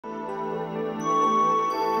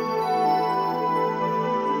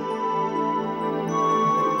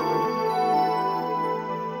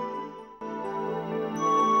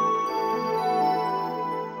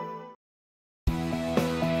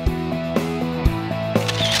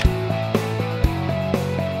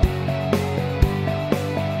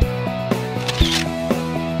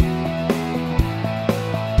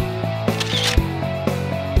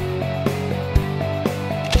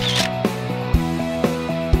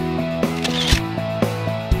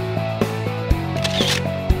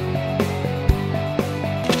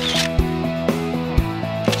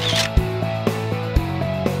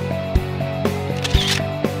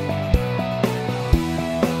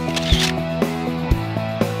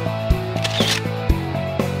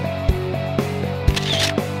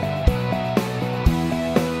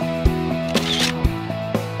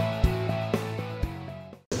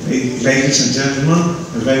Ladies and gentlemen,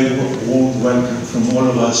 a very warm welcome from all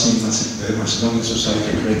of us in the Macedonian Society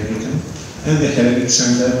of Great Britain and the Hellenic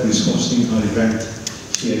Center, who is hosting our event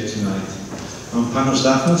here tonight. I'm Panos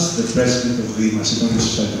Daphas, the President of the Macedonian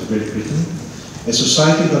Society of Great Britain, a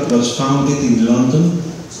society that was founded in London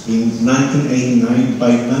in 1989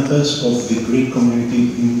 by members of the Greek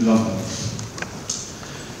community in London.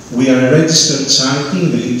 We are a registered society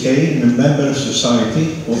in the UK and a member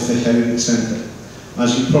society of the Hellenic Center.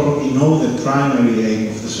 As you probably know, the primary aim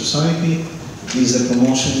of the society is the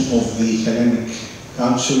promotion of the Hellenic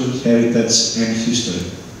culture, heritage and history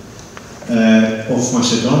of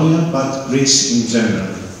Macedonia, but Greece in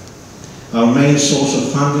general. Our main source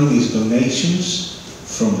of funding is donations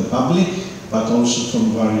from the public, but also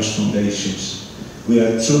from various foundations. We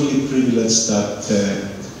are truly privileged that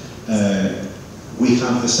we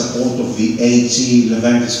have the support of the AG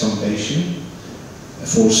Leventis Foundation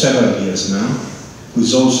for several years now, who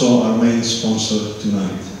is also our main sponsor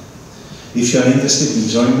tonight. If you are interested in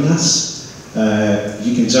joining us,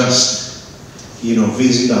 you can just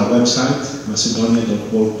visit our website,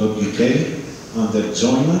 macedonia.org.uk, under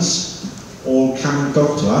Join Us, or come and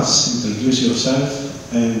talk to us, introduce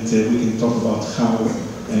yourself, and we can talk about how we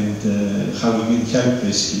can help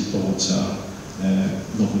basically towards our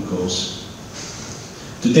noble cause.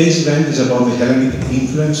 Today's event is about the Hellenic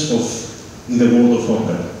influence in the world of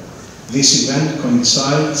opera. This event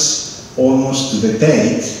coincides almost to the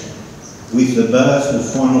date with the birth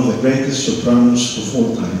of one of the greatest sopranos of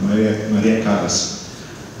all time, Maria Callas.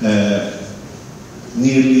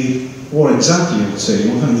 Nearly, or exactly, I would say,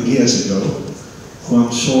 100 years ago, who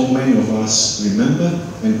I'm sure many of us remember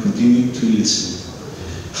and continue to listen.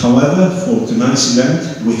 However, for tonight's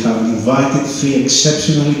event, we have invited three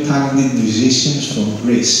exceptionally talented musicians from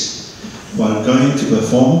Greece who are going to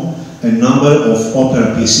perform a number of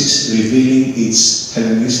opera pieces revealing its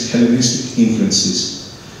Hellenistic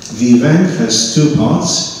influences. The event has two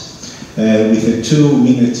parts, with a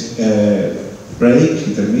 2-minute break,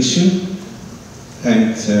 intermission,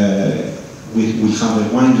 and we'll have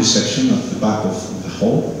a wine reception at the back of the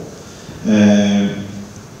hall.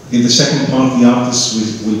 In the second part, the artists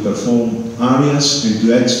will perform arias and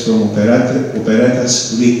duets from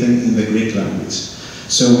operettas written in the Greek language.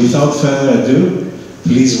 So without further ado,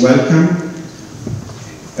 please welcome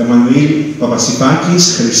Emmanuel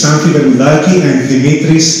Papasipakis, Chrysanthi Veloudaki, and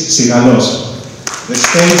Dimitris Sigalos. The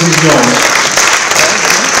stage is yours.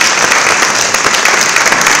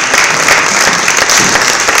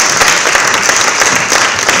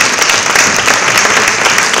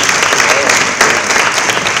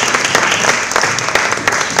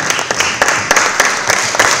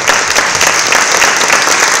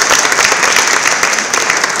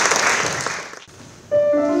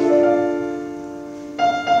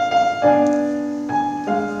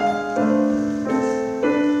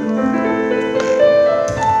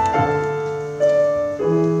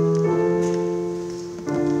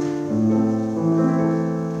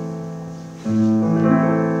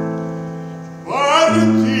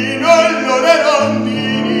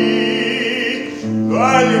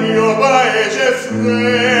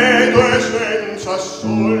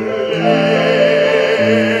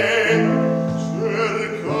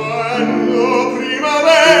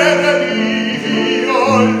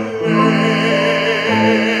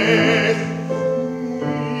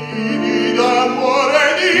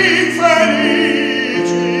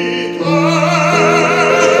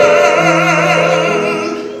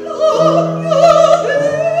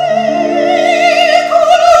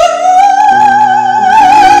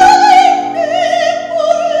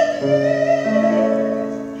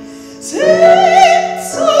 Say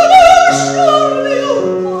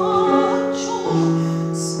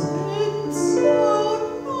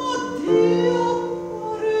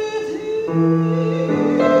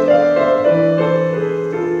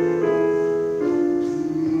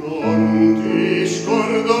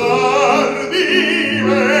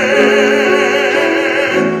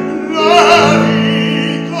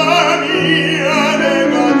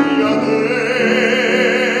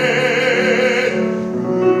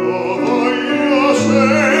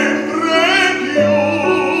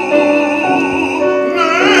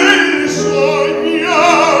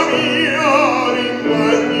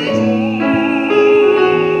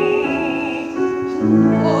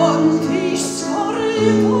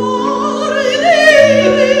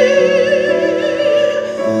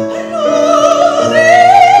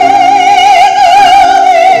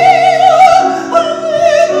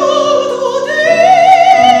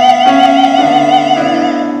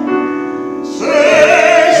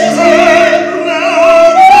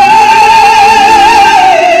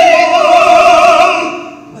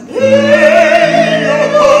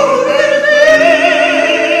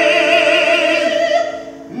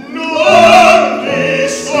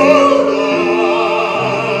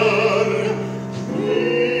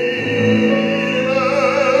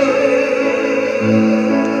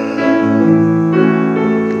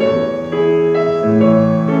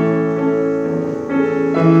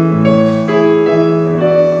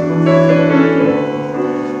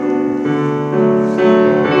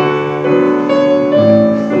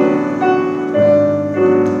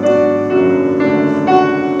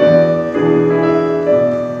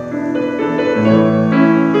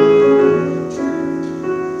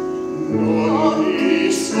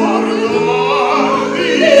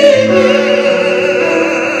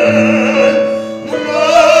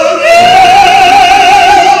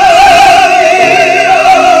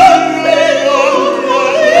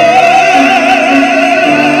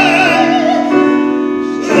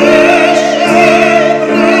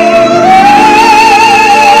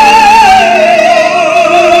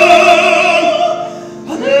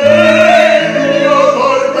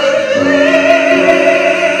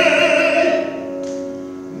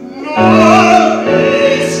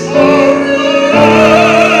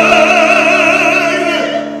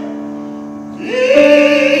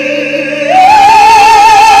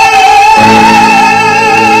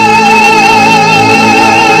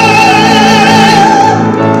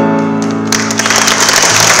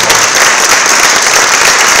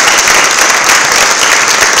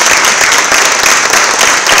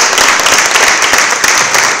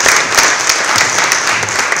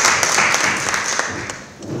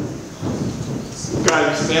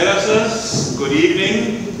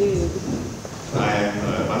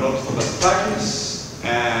guys,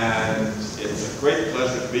 and it's a great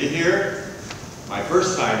pleasure to be here. My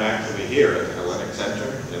first time actually here at the Hellenic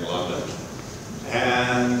Center in London.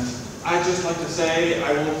 And I'd just like to say,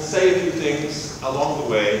 I will say a few things along the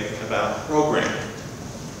way about the program.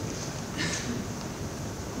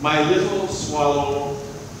 My little swallow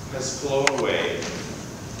has flown away.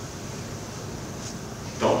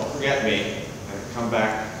 Don't forget me and come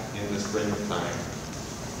back in the springtime.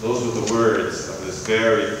 Those were the words of this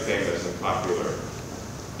very famous and popular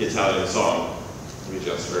Italian song we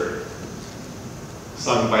just heard,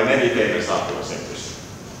 sung by many famous opera singers.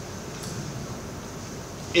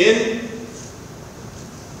 In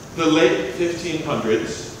the late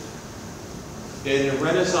 1500s, in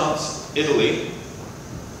Renaissance Italy,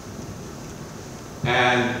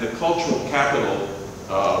 and the cultural capital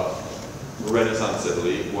of Renaissance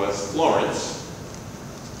Italy was Florence,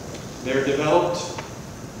 there developed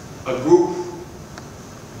a group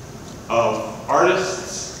of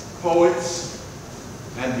artists, poets,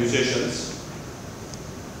 and musicians.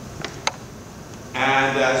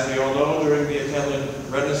 And as we all know, during the Italian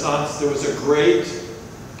Renaissance, there was a great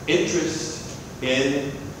interest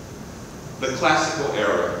in the classical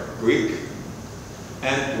era, Greek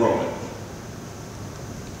and Roman.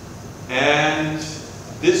 And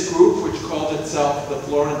this group, which called itself the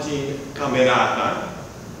Florentine Camerata,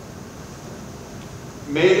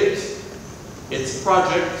 made it its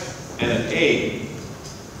project and an aim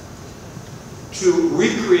to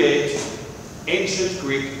recreate ancient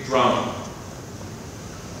Greek drama.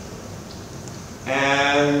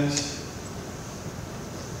 And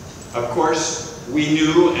of course, we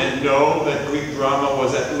knew and know that Greek drama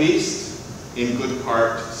was at least in good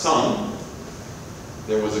part sung.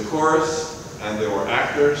 There was a chorus and there were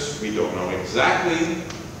actors. We don't know exactly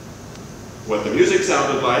what the music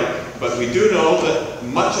sounded like, but we do know that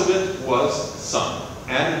much of it was sung,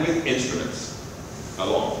 and with instruments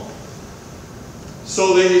along.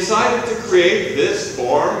 So they decided to create this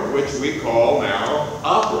form, which we call now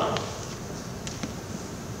opera.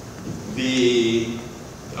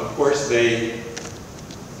 Of course, they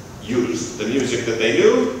used the music that they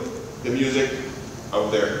knew, the music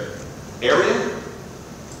of their area,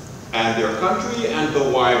 and their country, and the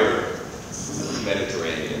wider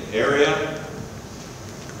Mediterranean area.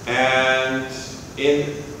 And in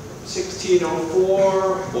 1604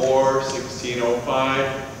 or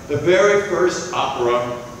 1605, the very first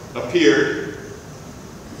opera appeared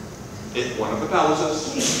in one of the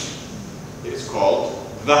palaces. It's called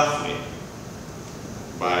Vesti,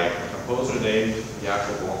 by a composer named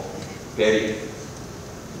Giacomo Verdi.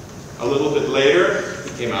 A little bit later, he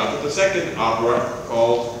came out with a second opera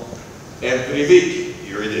called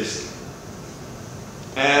Eurydice.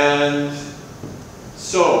 And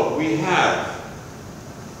so we have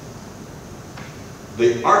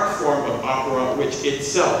the art form of opera, which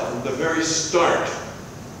itself, from the very start,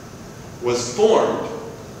 was formed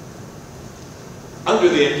under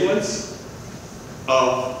the influence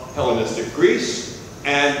of Hellenistic Greece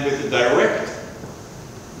and with the direct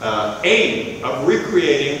aim of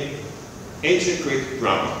recreating ancient Greek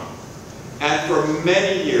drama. And for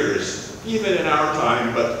many years, even in our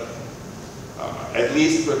time, but at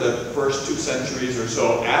least for the first 2 centuries or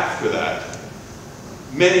so after that,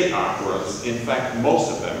 many operas, in fact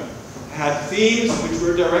most of them, had themes which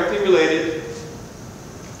were directly related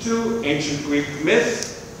to ancient Greek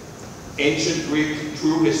myth, ancient Greek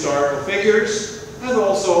true historical figures, and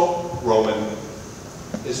also Roman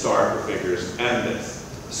historical figures and myths.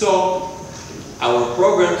 So our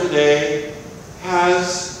program today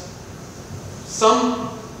has some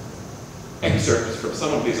excerpts from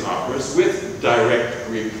some of these operas with direct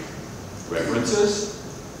Greek references,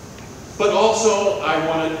 but also I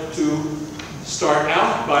wanted to start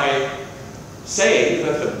out by saying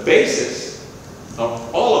that the basis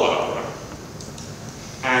of all of opera,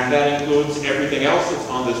 and that includes everything else that's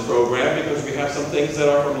on this program, because we have some things that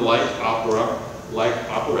are from light opera, like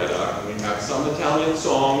operetta, and we have some Italian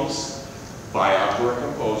songs by opera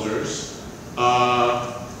composers.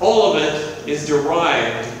 All of it is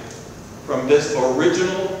derived from this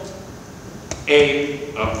original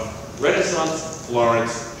aim of Renaissance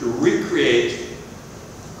Florence to recreate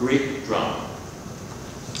Greek drama.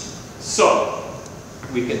 So,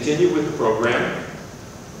 we continue with the program.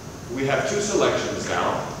 We have 2 selections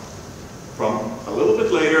now from a little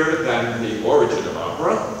bit later than the origin of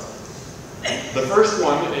opera. The first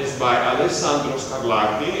one is by Alessandro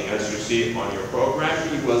Scarlatti, as you see on your program.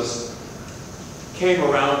 He came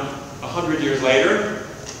around 100 years later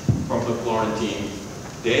from the Florentine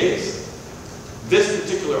days. This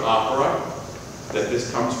particular opera that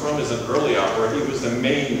this comes from is an early opera. He was the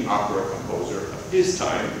main opera composer of his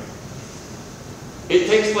time. It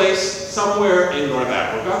takes place somewhere in North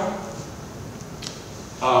Africa.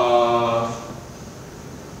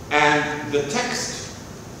 And the text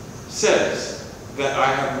says that I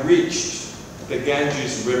have reached the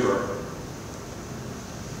Ganges River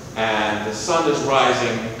and the sun is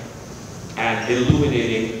rising and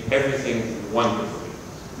illuminating everything wonderfully.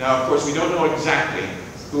 Now, of course, we don't know exactly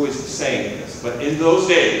who is saying this, but in those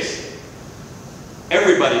days,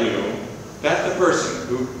 everybody knew that the person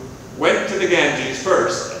who went to the Ganges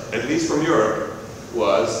first, at least from Europe,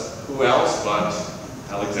 was who else but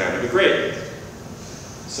Alexander the Great.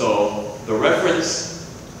 So the reference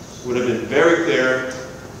would have been very clear to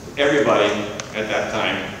everybody at that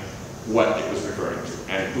time what it was referring to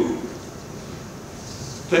and who.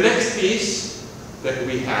 The next piece that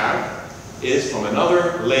we have is from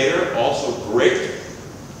another later, also great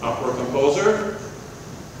opera composer,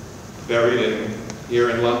 buried here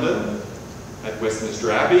in London at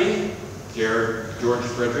Westminster Abbey, George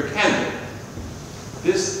Friedrich Handel.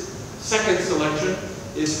 This second selection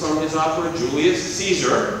is from his opera Julius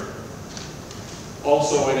Caesar,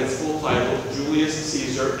 also in its full title, Julius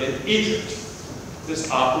Caesar in Egypt.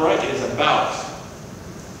 This opera is about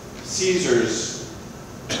Caesar's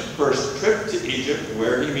first trip to Egypt,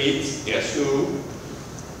 where he meets, guess who?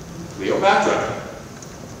 Cleopatra.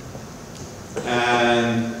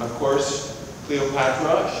 And of course,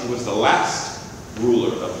 Cleopatra, she was the last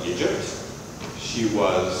ruler of Egypt. She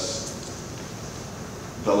was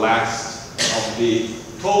the last of the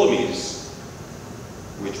Ptolemies,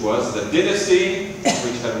 which was the dynasty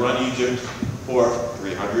which had run Egypt for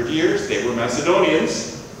 300 years. They were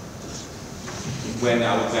Macedonians. When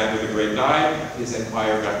Alexander the Great died, his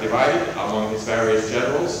empire got divided among his various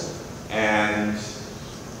generals, and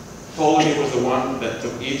Ptolemy was the one that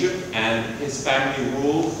took Egypt, and his family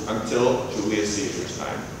ruled until Julius Caesar's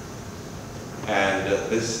time. And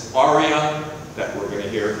this aria that we're going to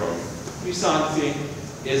hear from Giuseppe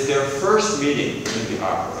is their first meeting in the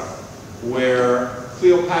opera, where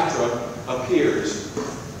Cleopatra appears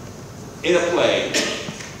in a play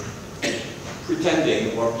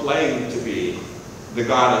pretending or playing to be the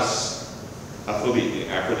goddess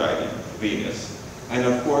Aphrodite, Venus. And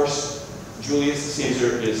of course, Julius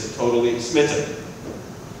Caesar is totally smitten.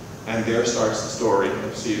 And there starts the story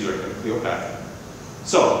of Caesar and Cleopatra.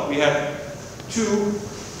 So we have two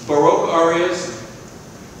Baroque arias,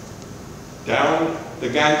 down the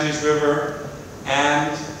Ganges River,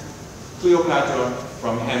 and Cleopatra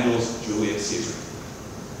from Handel's Julius Caesar.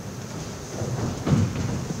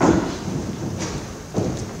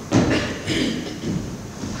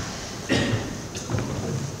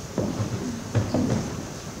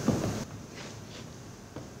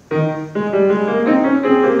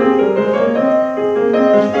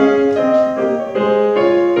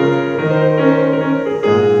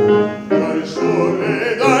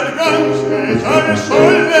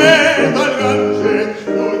 Dal Gange,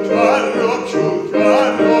 un chiaro, più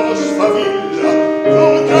chiaro sfavilla,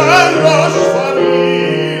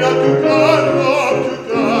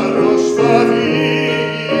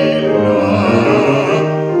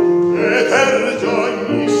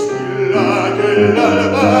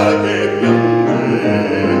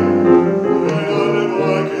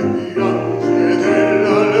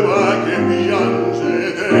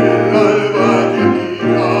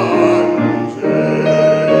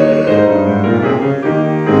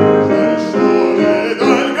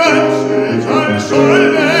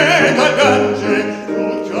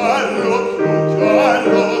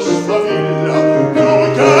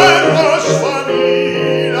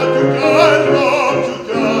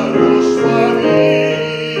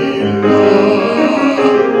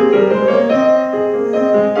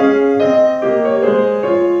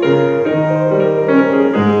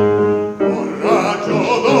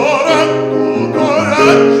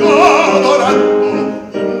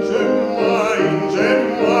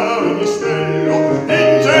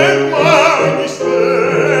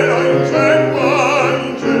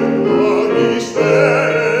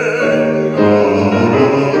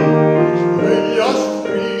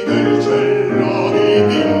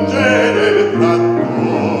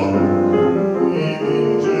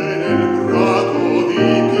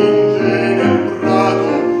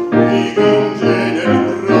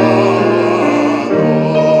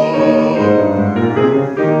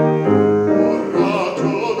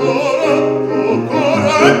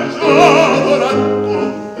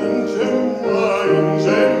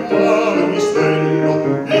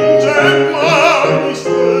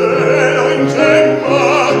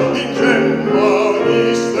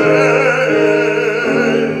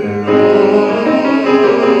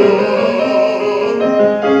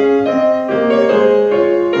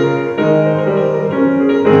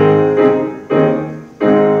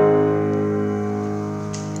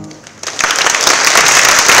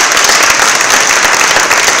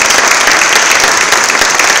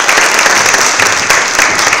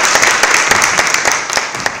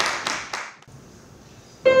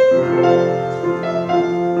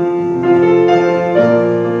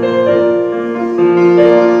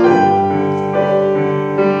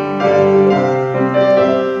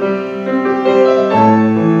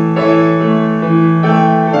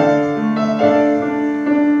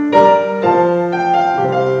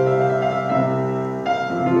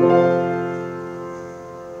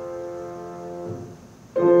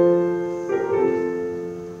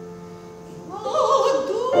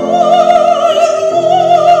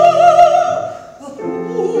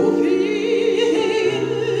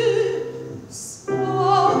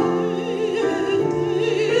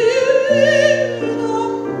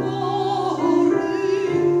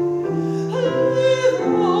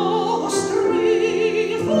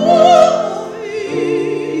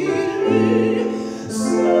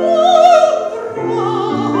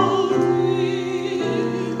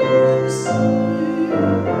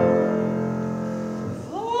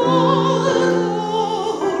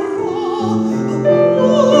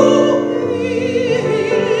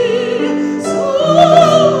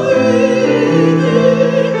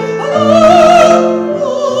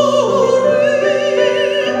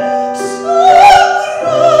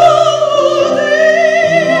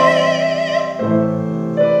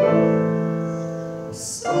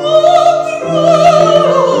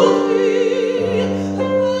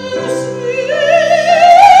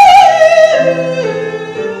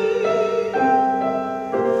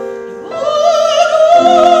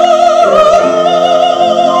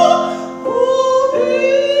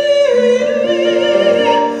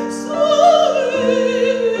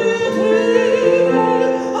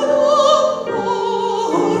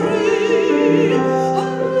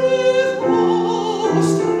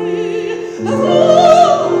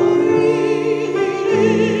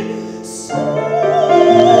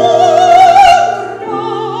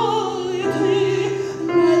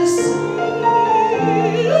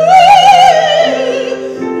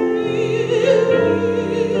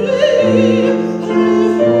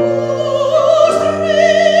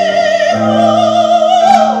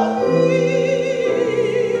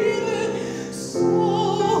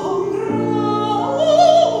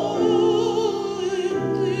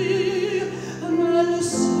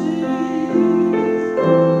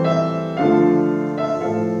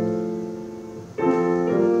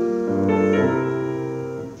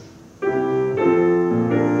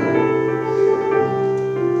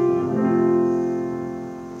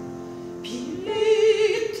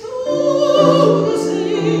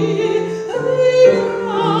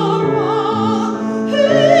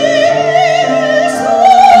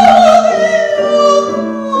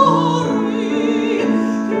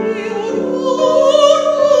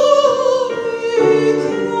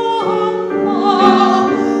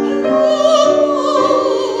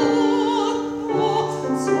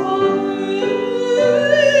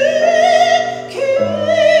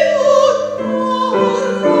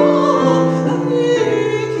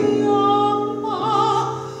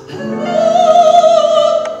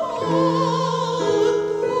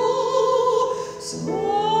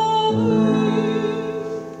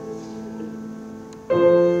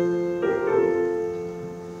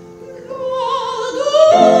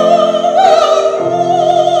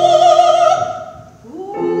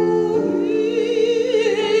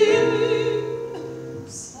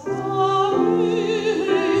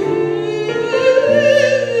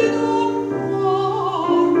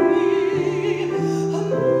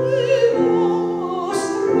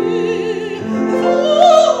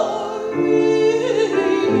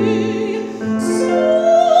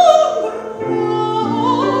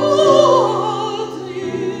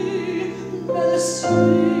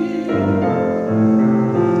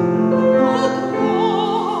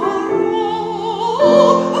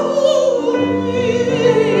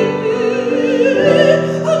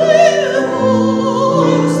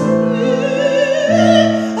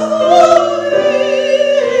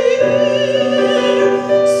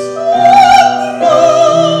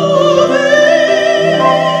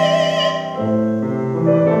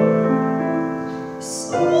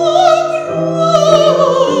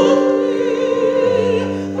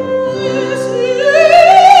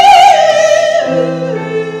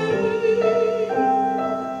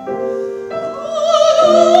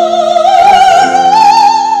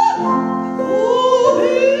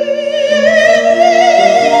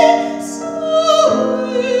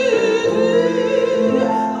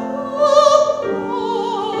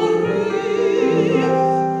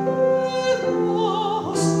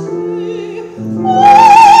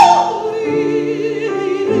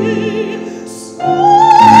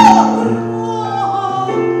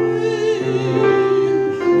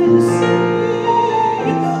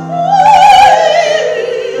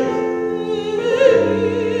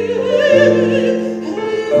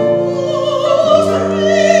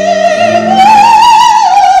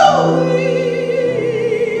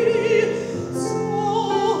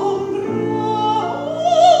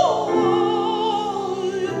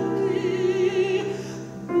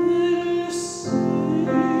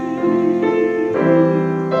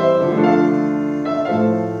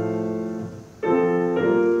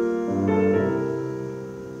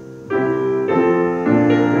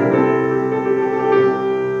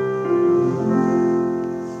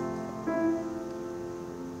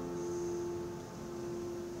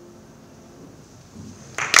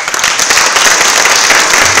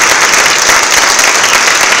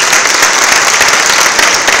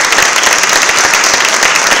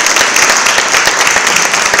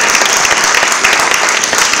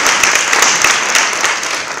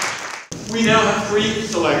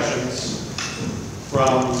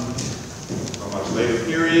 from a much later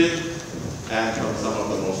period and from some of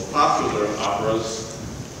the most popular operas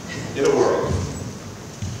in the world.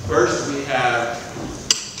 First, we have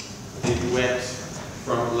the duet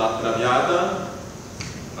from La Traviata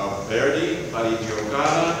of Verdi, Parigi,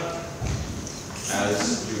 Cara.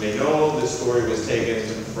 As you may know, this story was taken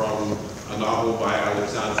from a novel by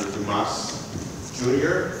Alessandro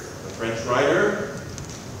Jr., a French writer,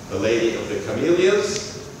 The Lady of the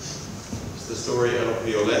Camellias. It's the story of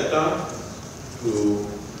Violetta, who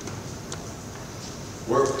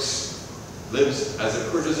lives as a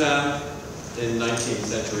courtesan in 19th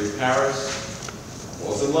century Paris,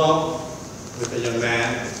 falls in love with a young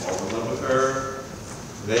man, falls in love with her.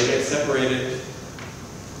 They get separated,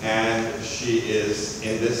 and she is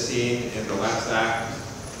in this scene in the last act,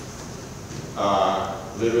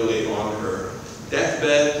 literally on her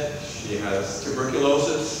deathbed. She has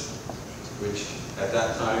tuberculosis, which at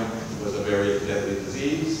that time was a very deadly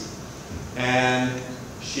disease, and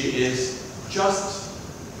she is just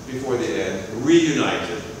before the end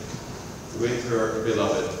reunited with her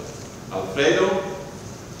beloved Alfredo.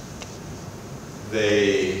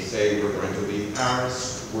 They say, we're going to leave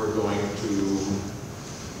Paris, we're going to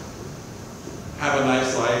have a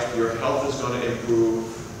nice life, your health is going to improve.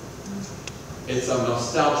 It's a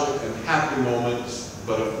nostalgic and happy moment,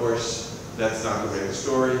 but of course, that's not the way the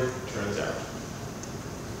story turns out.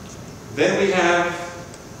 Then we have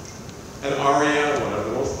an aria, one of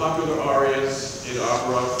the most popular arias in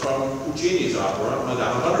opera from Puccini's opera,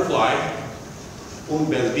 Madama Butterfly, Un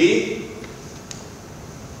bel dì,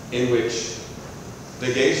 in which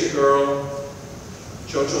the geisha girl,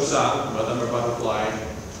 Cho-Cho-san, Madama Butterfly,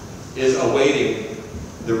 is awaiting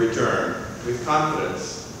the return with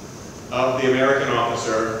confidence of the American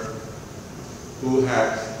officer who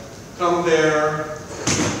had come there,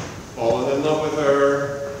 fallen in love with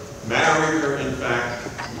her, married her in fact,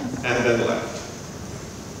 and then left.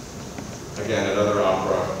 Again, another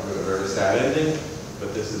opera with a very sad ending,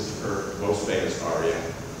 but this is her most famous aria,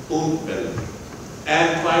 Un bel dì.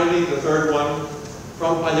 And finally, the third one,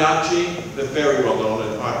 from Pagliacci, the very well-known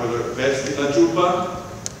and popular Vesti la Giubba.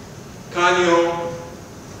 Canio,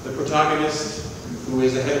 the protagonist, who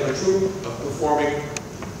is the head of a troupe of performing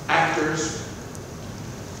actors,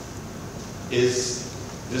 is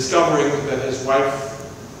discovering that his wife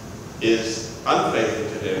is unfaithful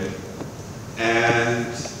to him, and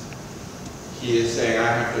he is saying, I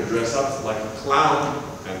have to dress up like a clown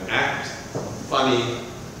and act funny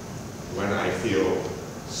when I feel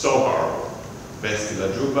so horrible. Vesti la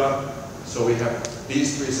Giubba. So we have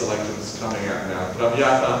these three selections coming out now.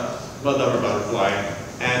 Traviata, Madama Butterfly,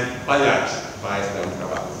 and Pagliacci by Del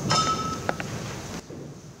Cavallo.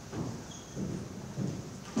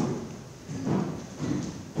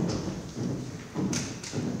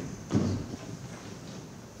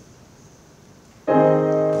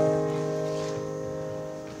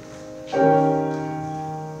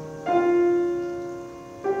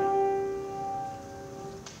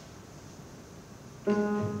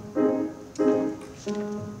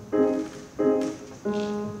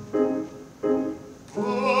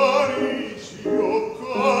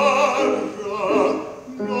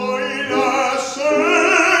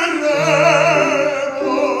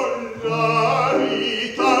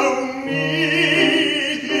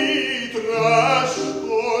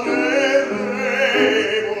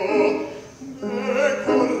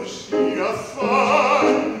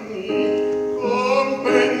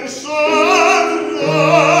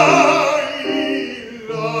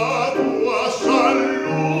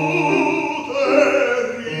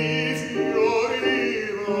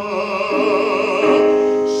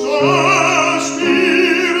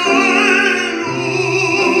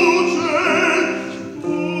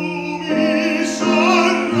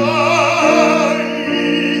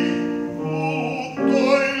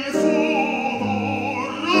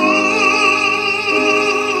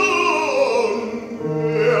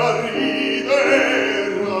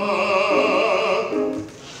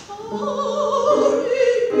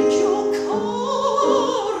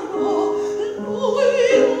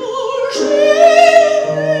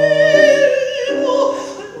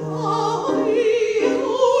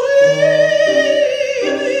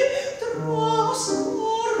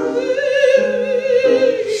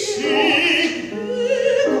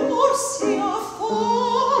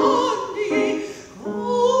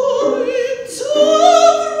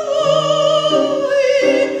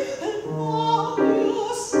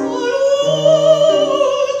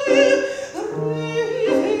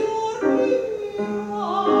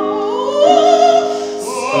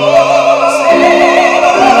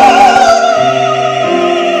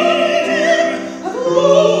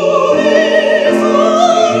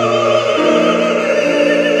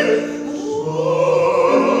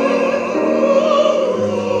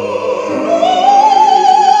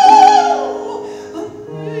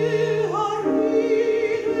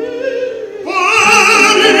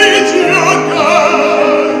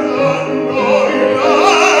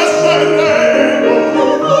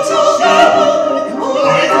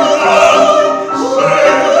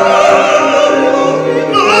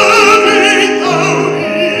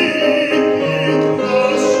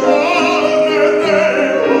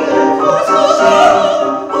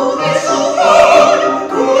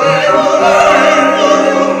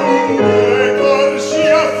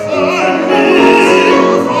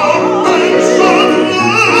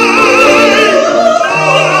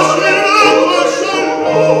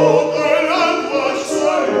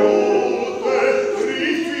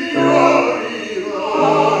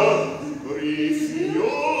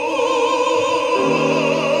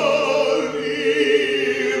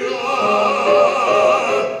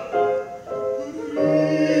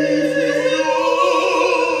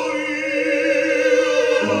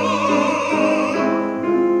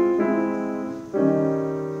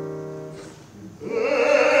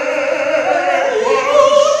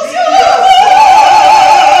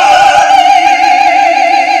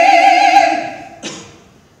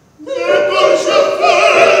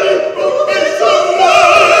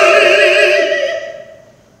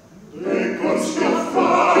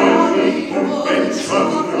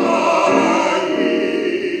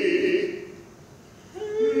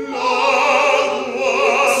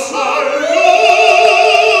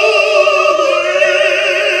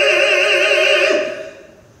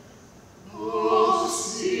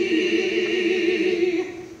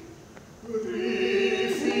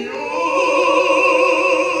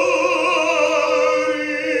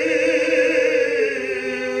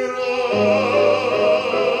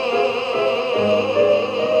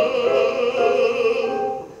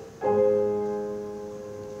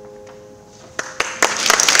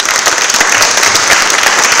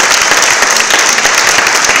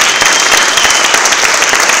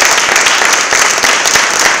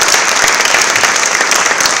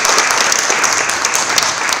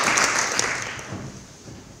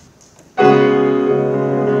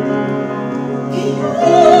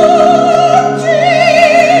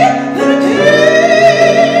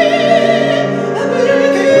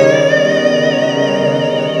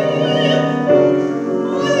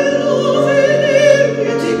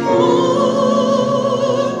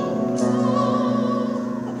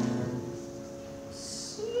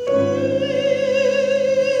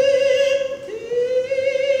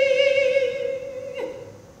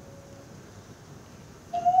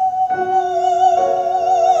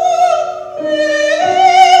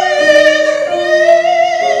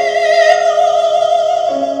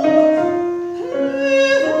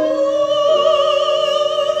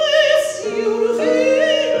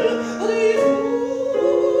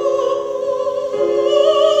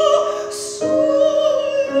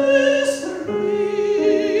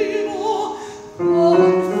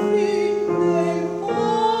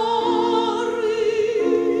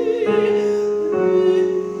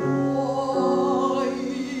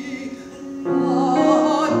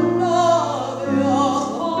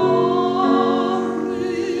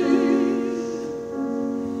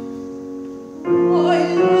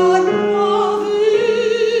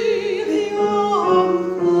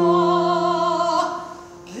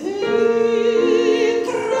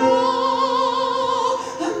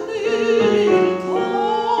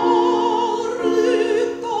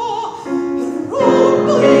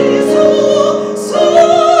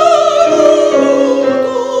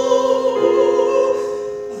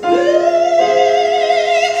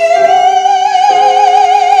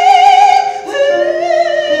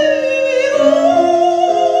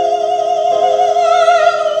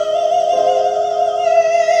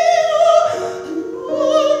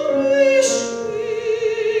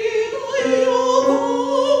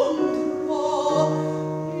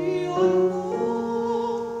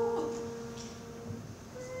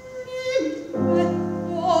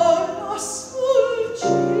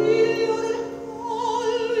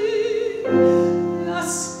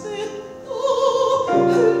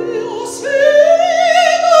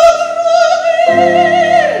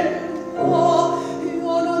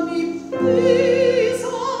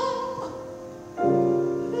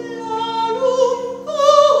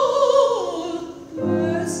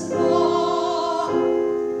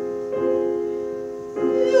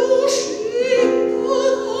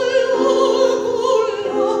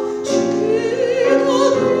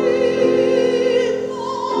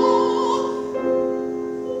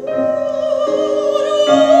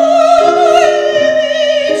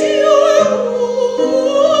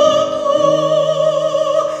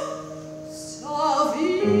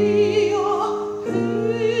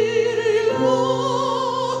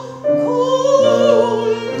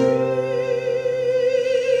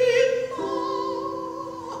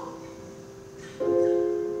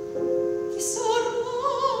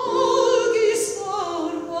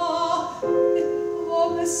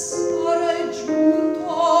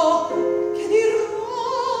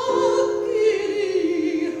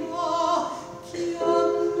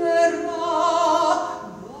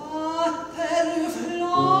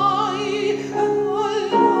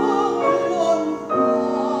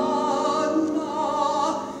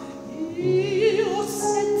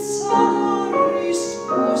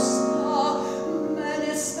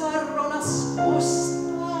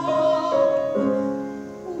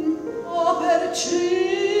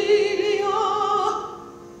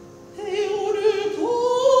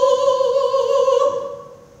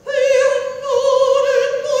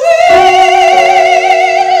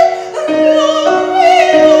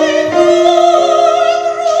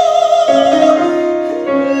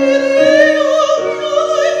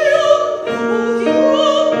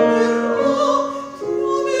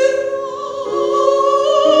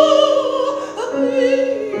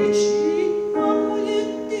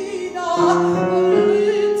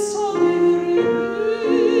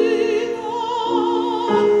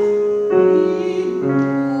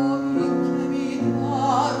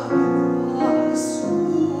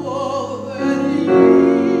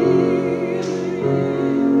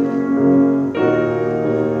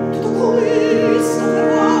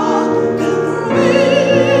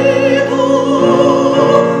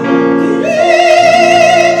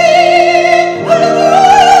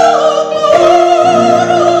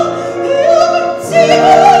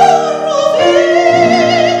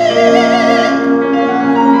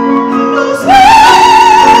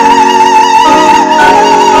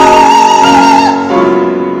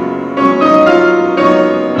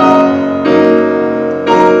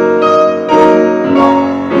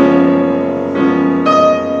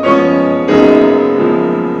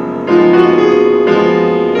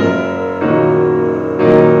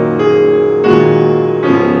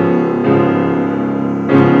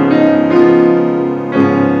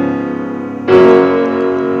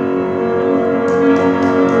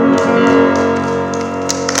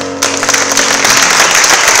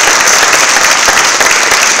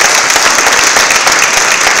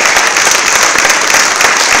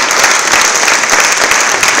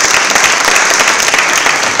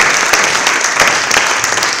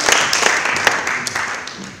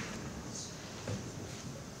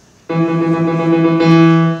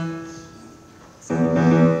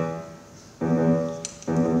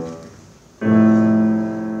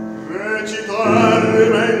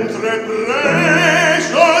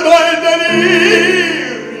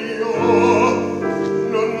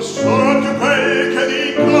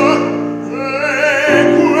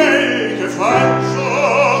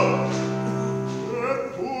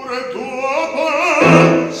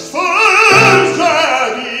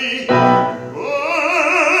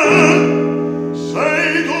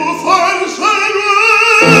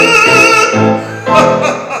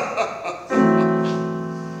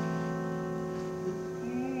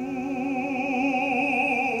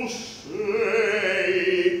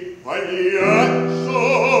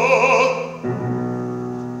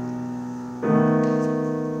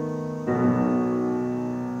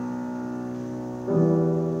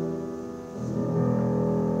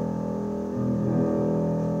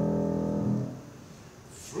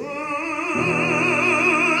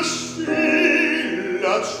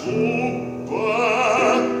 la Giubba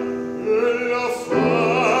e la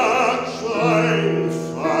faccia in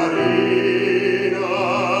farina,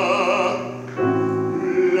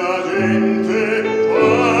 la gente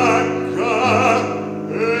pacca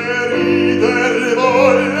e rider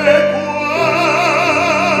volle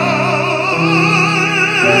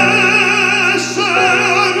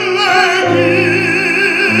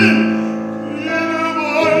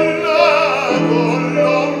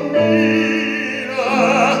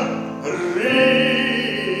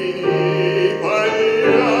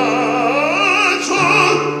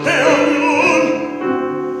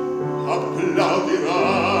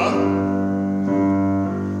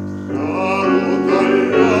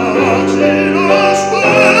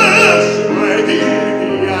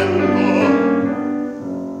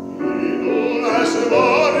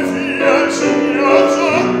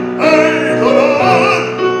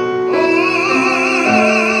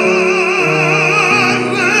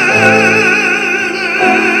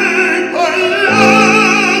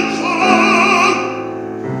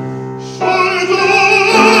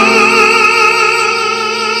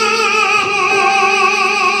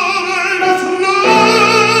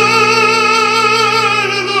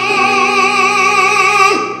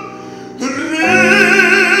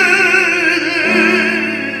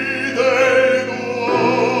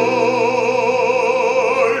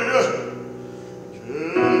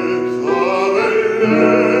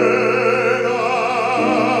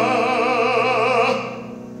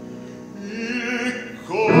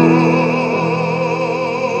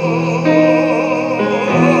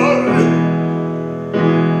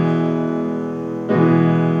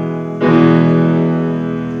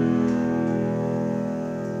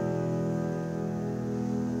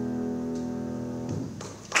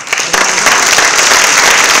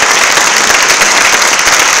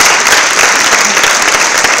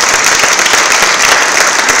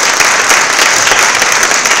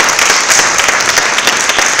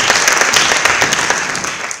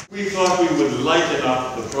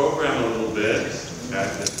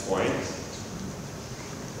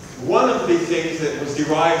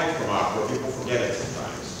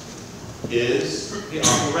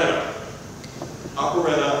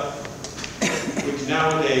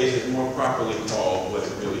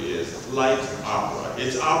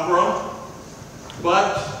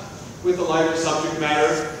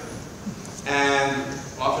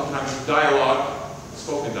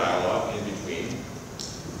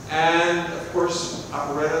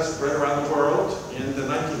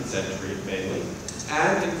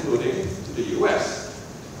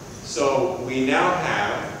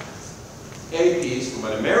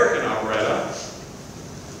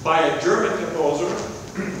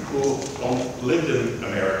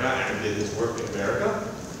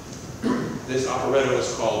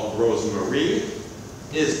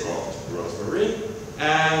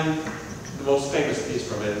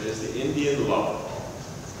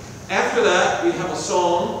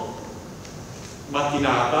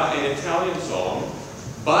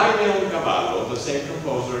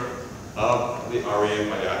of the aria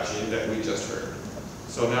Pagliacci that we just heard.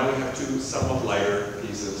 So now we have two somewhat lighter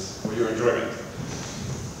pieces for your enjoyment.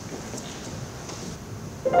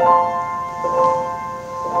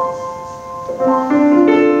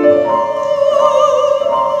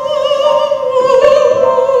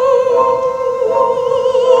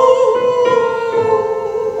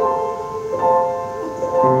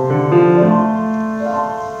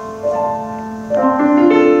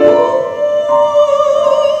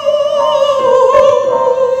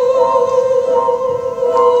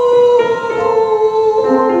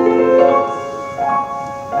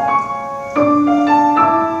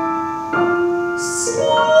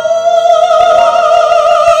 So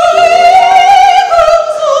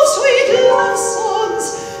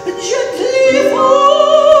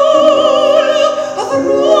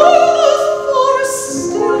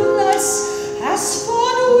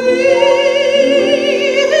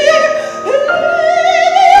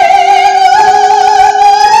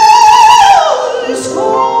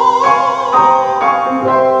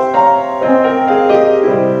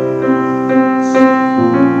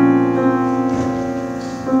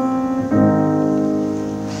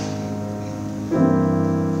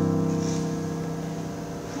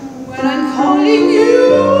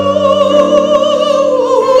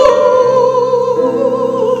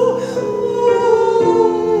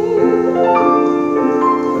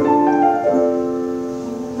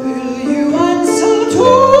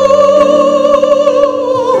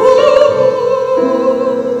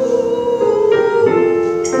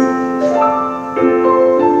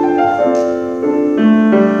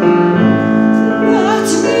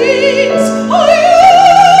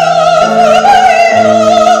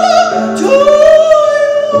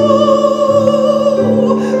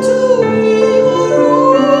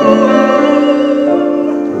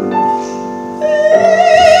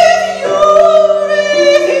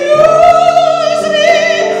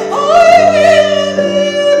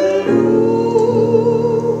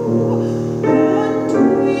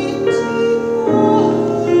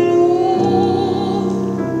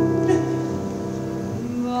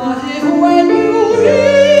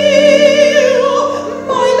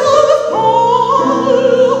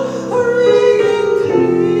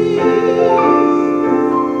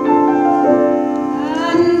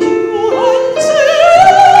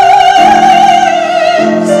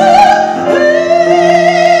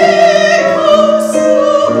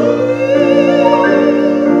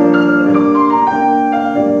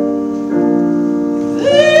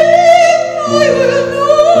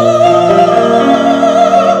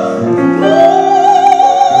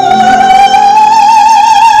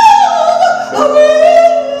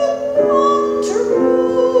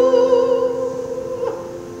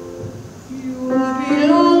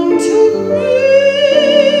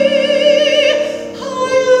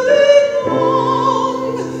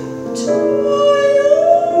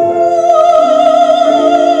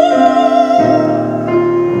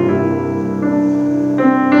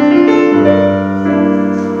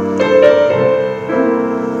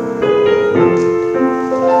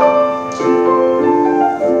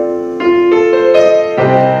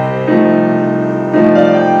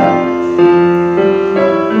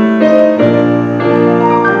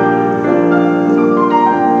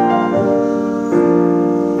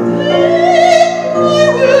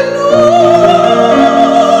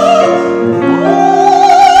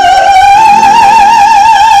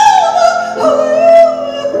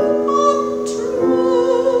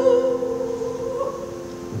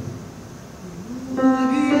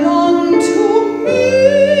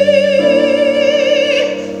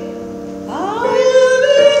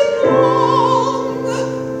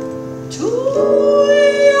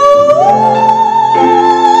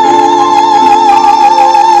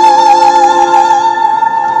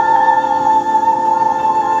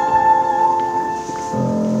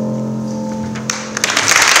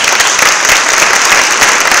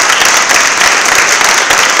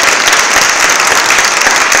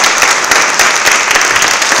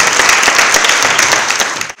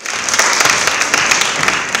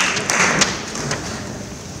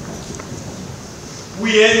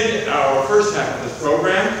We end our first half of this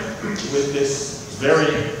program with this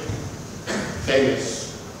very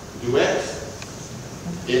famous duet.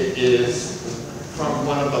 It is from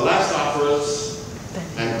one of the last operas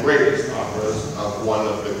and greatest operas of one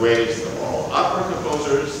of the greatest of all opera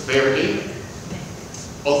composers, Verdi,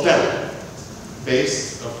 Otello,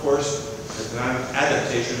 based, of course, as an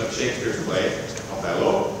adaptation of Shakespeare's play,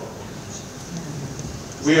 Othello.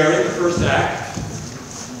 We are in the first act.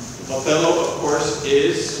 Othello, of course,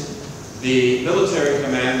 is the military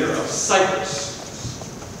commander of Cyprus,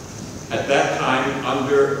 at that time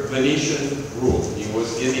under Venetian rule. He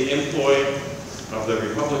was in the employ of the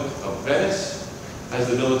Republic of Venice as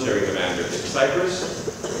the military commander in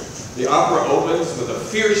Cyprus. The opera opens with a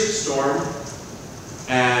fierce storm,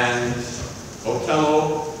 and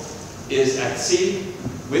Otello is at sea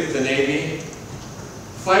with the navy,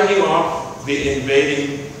 fighting off the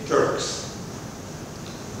invading Turks.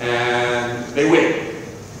 And they win.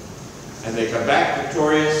 And they come back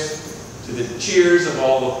victorious to the cheers of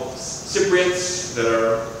all the Cypriots that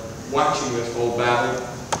are watching this whole battle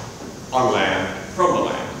on land, from the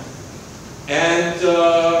land. And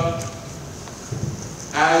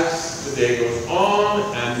as the day goes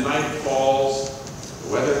on and night falls,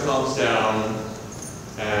 the weather calms down,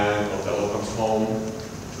 and Othello comes home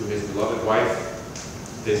to his beloved wife,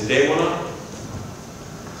 Desdemona,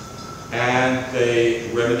 and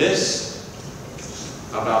they reminisce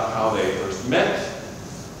about how they first met,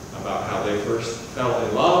 about how they first fell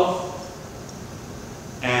in love,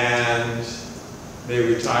 and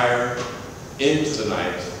they retire into the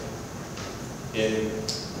night in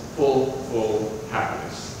full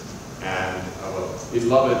happiness and of a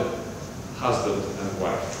beloved husband and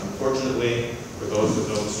wife. Unfortunately, for those who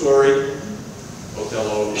know the story,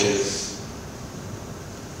 Othello is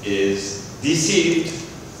deceived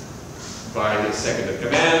by his second in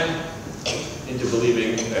command into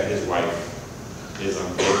believing that his wife is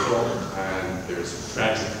unfaithful, and there's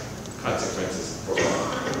tragic consequences for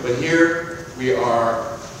that. But here we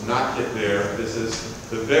are not yet there. This is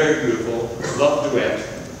the very beautiful love duet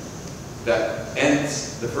that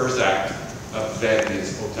ends the first act of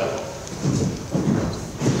Verdi's Otello.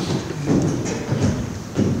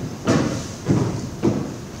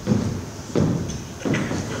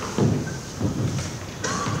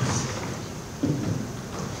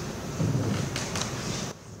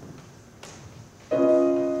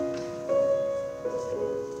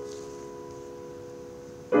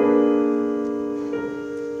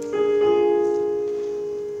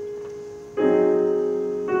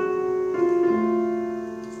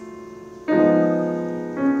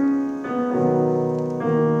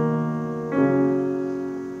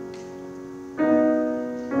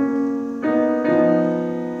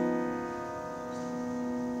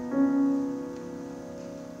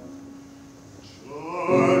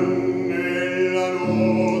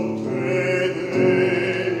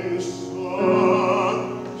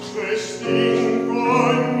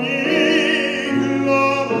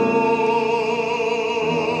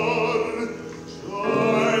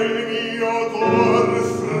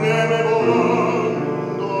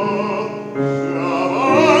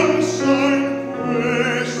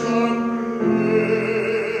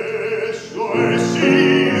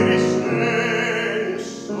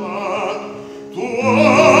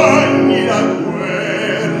 Oh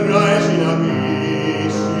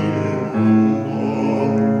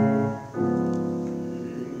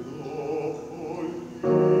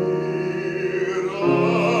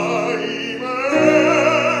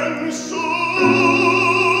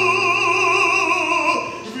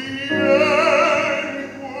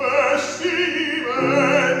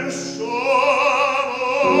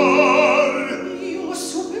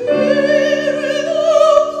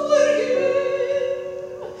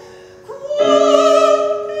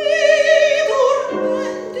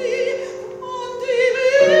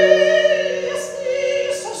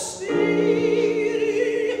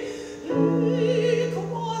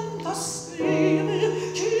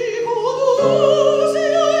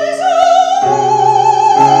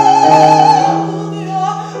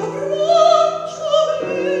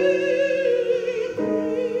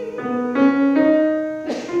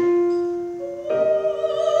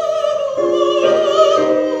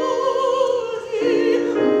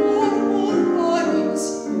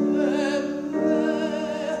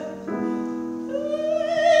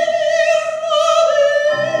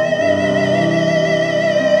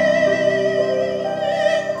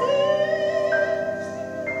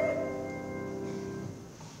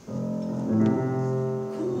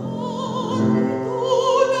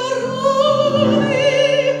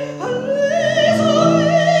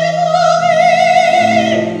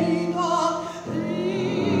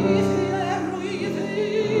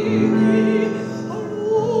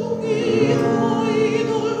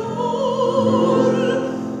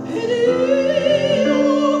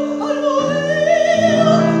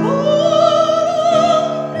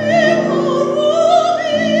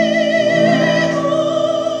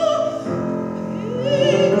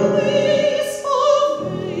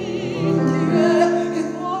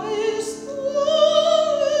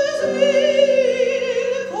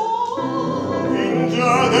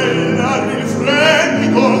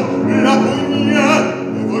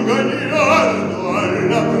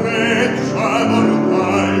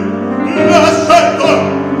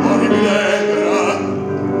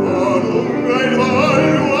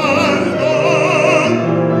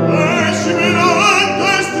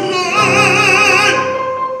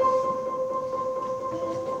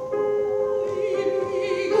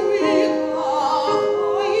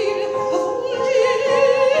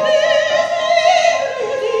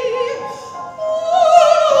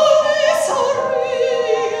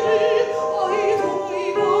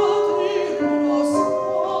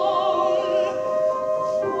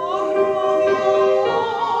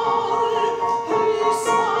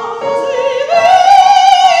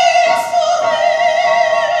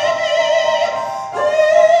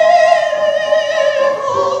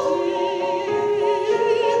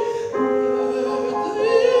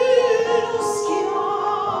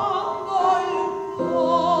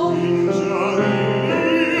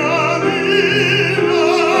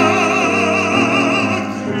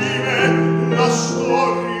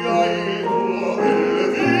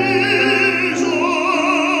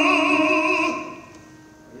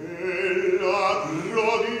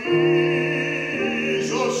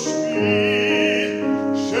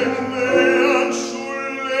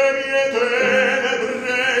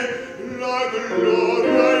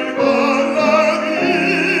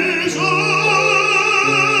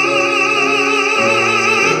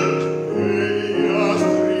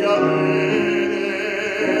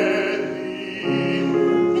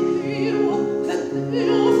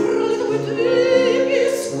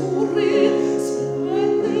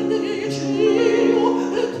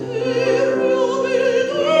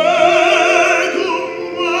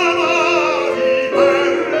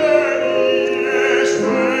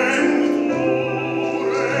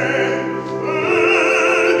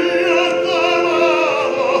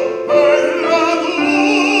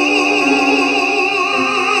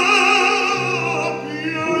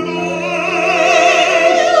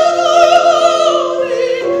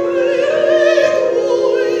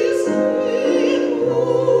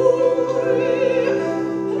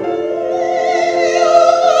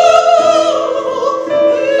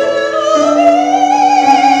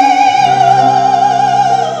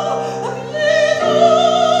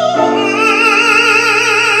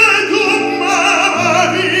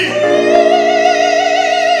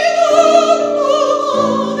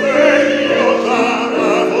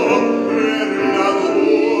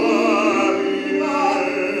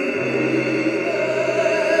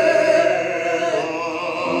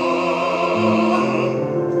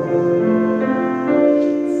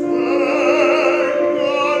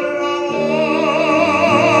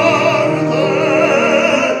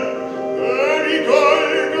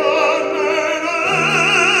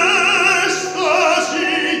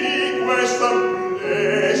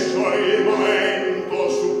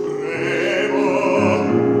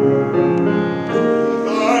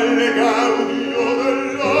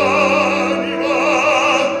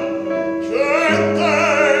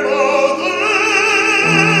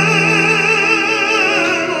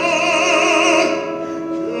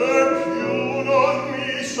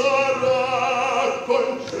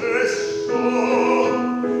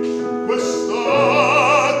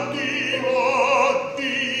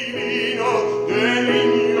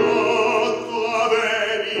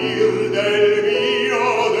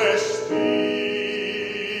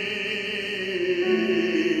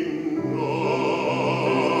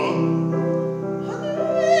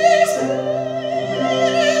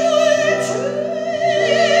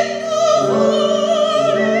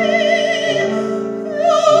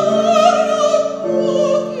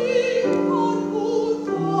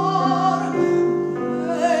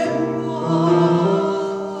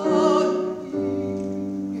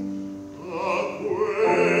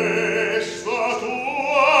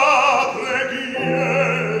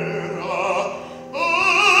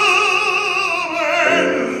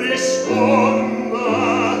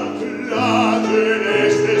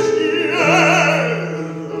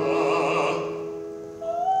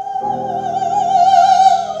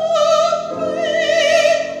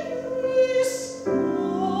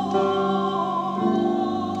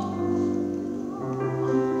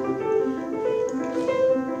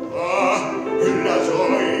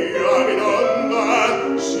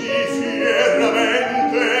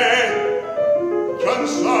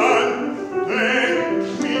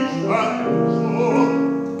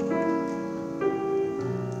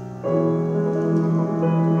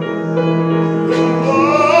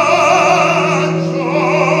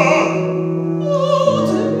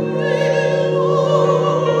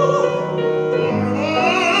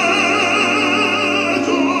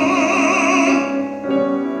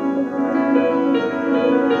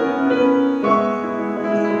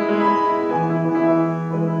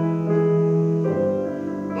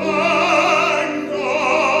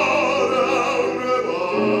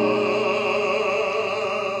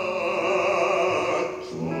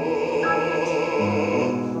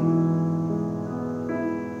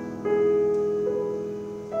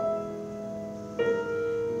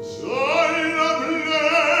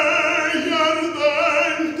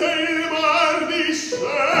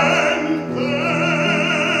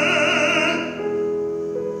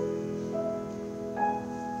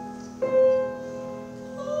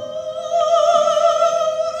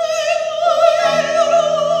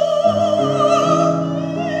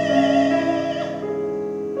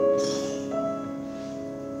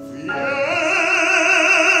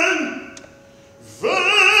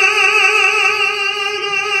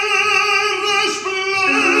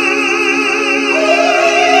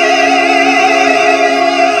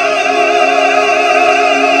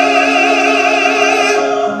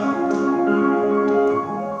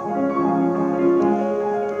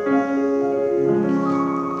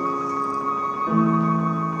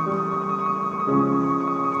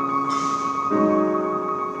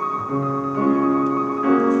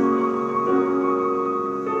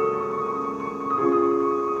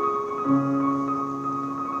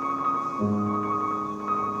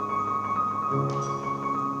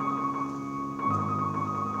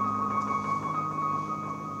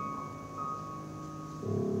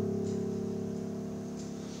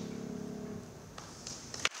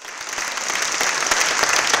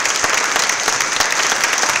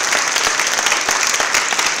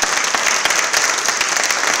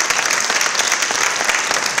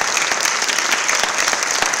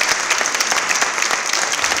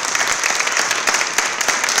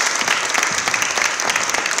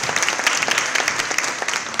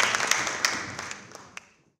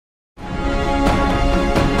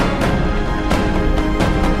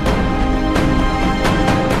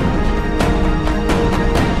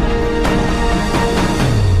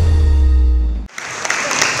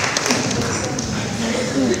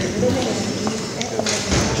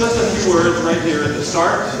words right here at the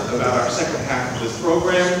start about our second half of this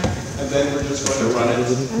program, and then we're just going to run it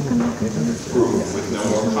through with no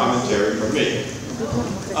more commentary from me.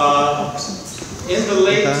 In the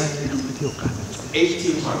late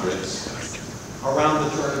 1800s, around the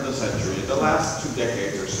turn of the century, the last 2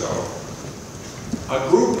 decades or so, a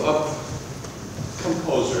group of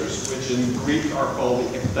composers, which in Greek are called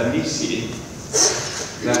the Ektanisi,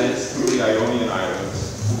 that is, from the Ionian Islands,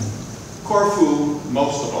 Corfu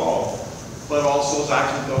most of all, but also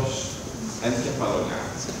Zakynthos and Kefalonia.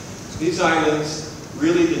 These islands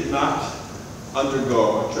really did not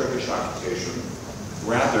undergo a Turkish occupation.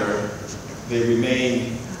 Rather, they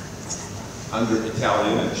remained under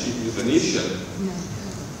Italian and chiefly Venetian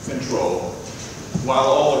control, while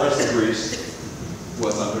all the rest of Greece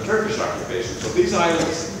was under Turkish occupation. So these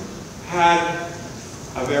islands had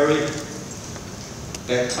a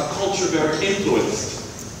culture very influenced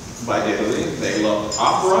by Italy. They loved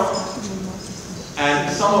opera, and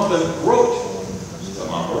some of them wrote some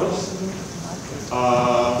operas.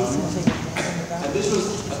 And this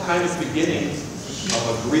was a kind of beginning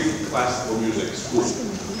of a Greek classical music school.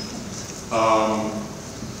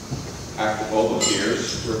 After all those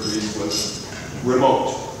years where Greece was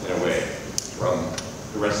remote, in a way, from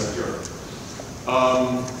the rest of Europe.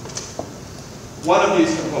 One of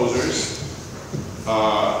these composers,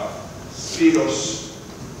 Spiros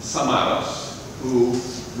Samaras, who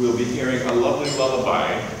we'll be hearing a lovely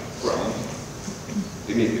lullaby from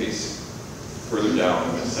Dimitris further down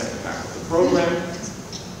in the second half of the program,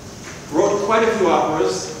 wrote quite a few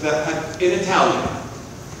operas that had, in Italian,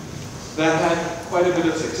 that had quite a bit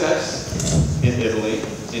of success in Italy.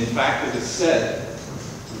 In fact, it is said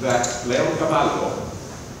that Leoncavallo,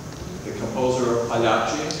 the composer of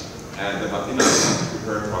Pagliacci and the Mattinata, we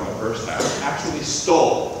heard from the first half, actually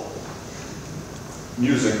stole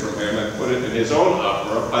music from him and put it in his own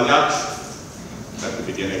opera, Pagliacci, at the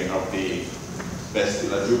beginning of the Vesti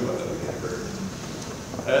la Giubba that we had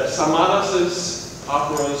heard. Samaras's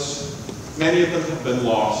operas, many of them have been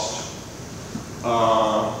lost.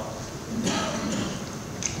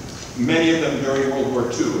 Many of them during World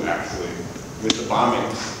War II, actually, with the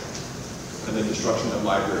bombings and the destruction of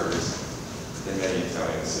libraries in many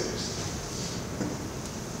Italian cities.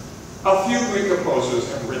 A few Greek composers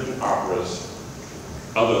have written operas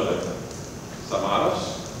other than Samaras.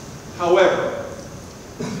 However,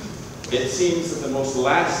 it seems that the most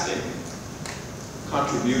lasting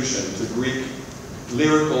contribution to Greek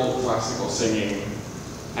lyrical classical singing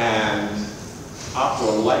and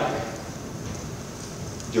opera-like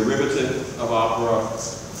derivative of opera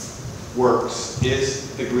works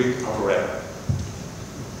is the Greek operetta.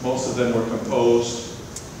 Most of them were composed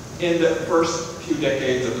in the first few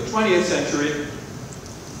decades of the 20th century.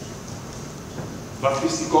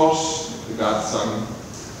 Baptistikos, the godson,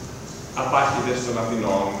 Apachides των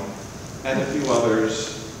Athinon, and a few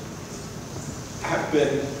others have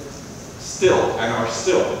been still and are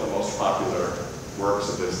still the most popular works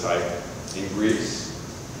of this type in Greece.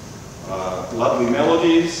 Lovely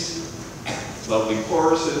melodies, lovely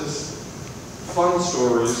choruses, fun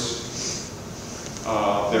stories.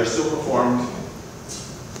 They're still performed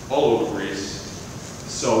all over Greece.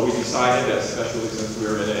 So we decided, especially since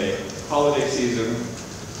we're in a holiday season,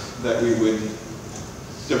 that we would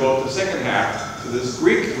devote the second half to this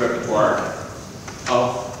Greek repertoire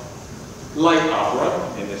of light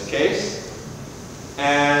opera, in this case.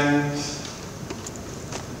 And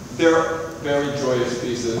they're very joyous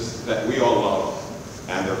pieces that we all love,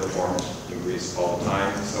 and they're performed in Greece all the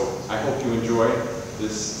time. So I hope you enjoy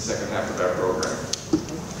this second half of our program.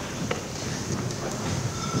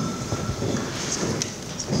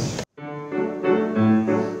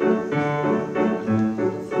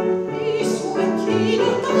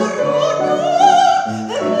 Figlio,